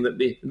frustrating that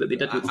they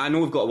didn't. I know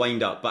we've got to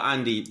wind up, but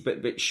Andy,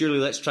 but surely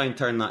let's try and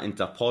turn that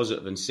into a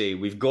positive and say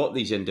we've got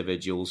these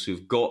individuals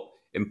who've got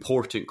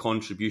important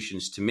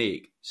contributions to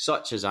make,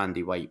 such as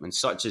Andy Wightman,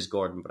 such as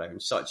Gordon Brown,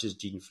 such as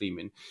Jean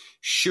Freeman.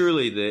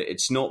 Surely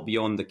it's not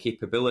beyond the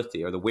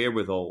capability or the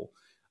wherewithal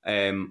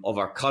of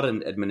our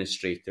current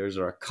administrators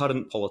or our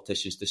current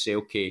politicians to say,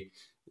 okay,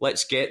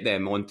 let's get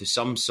them onto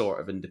some sort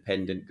of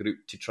independent group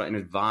to try and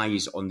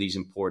advise on these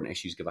important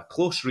issues, give a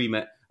close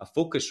remit, a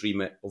focused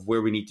remit of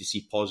where we need to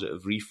see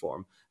positive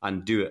reform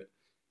and do it.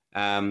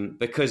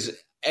 Because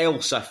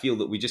else I feel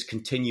that we just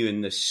continue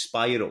in this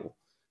spiral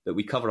that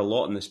we cover a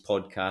lot in this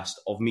podcast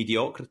of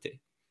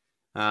mediocrity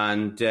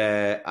and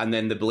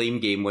then the blame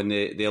game when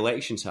the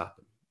elections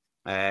happen.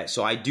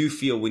 So I do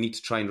feel we need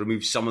to try and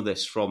remove some of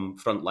this from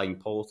frontline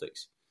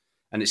politics.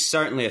 And it's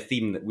certainly a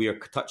theme that we are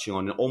touching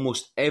on in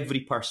almost every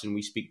person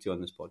we speak to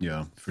on this podcast.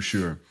 Yeah, for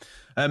sure.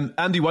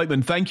 Andy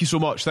Wightman, thank you so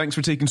much. Thanks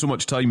for taking so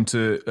much time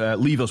to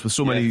leave us with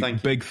so many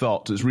big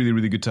thoughts. It's really,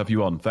 really good to have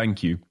you on.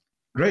 Thank you.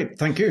 Great.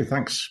 Thank you.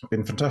 Thanks.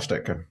 Been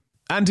fantastic.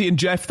 Andy and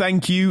Jeff,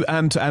 thank you,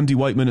 and to Andy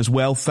Wightman as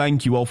well.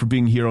 Thank you all for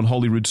being here on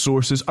Holyrood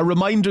Sources. A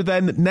reminder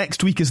then that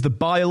next week is the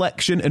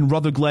by-election in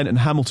Rutherglen and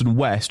Hamilton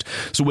West.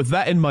 So with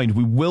that in mind,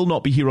 we will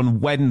not be here on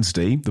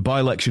Wednesday. The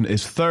by-election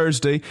is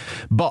Thursday,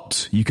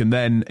 but you can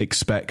then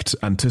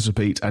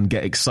anticipate and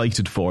get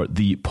excited for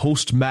the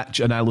post-match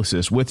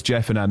analysis with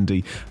Jeff and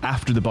Andy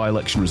after the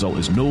by-election result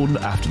is known,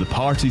 after the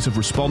parties have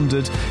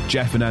responded.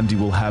 Jeff and Andy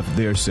will have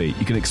their say.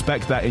 You can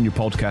expect that in your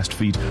podcast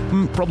feed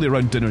probably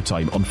around dinner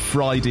time on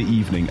Friday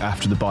evening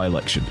after the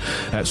by-election.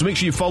 So make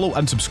sure you follow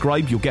and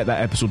subscribe. You'll get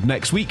that episode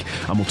next week,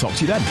 and we'll talk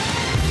to you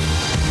then.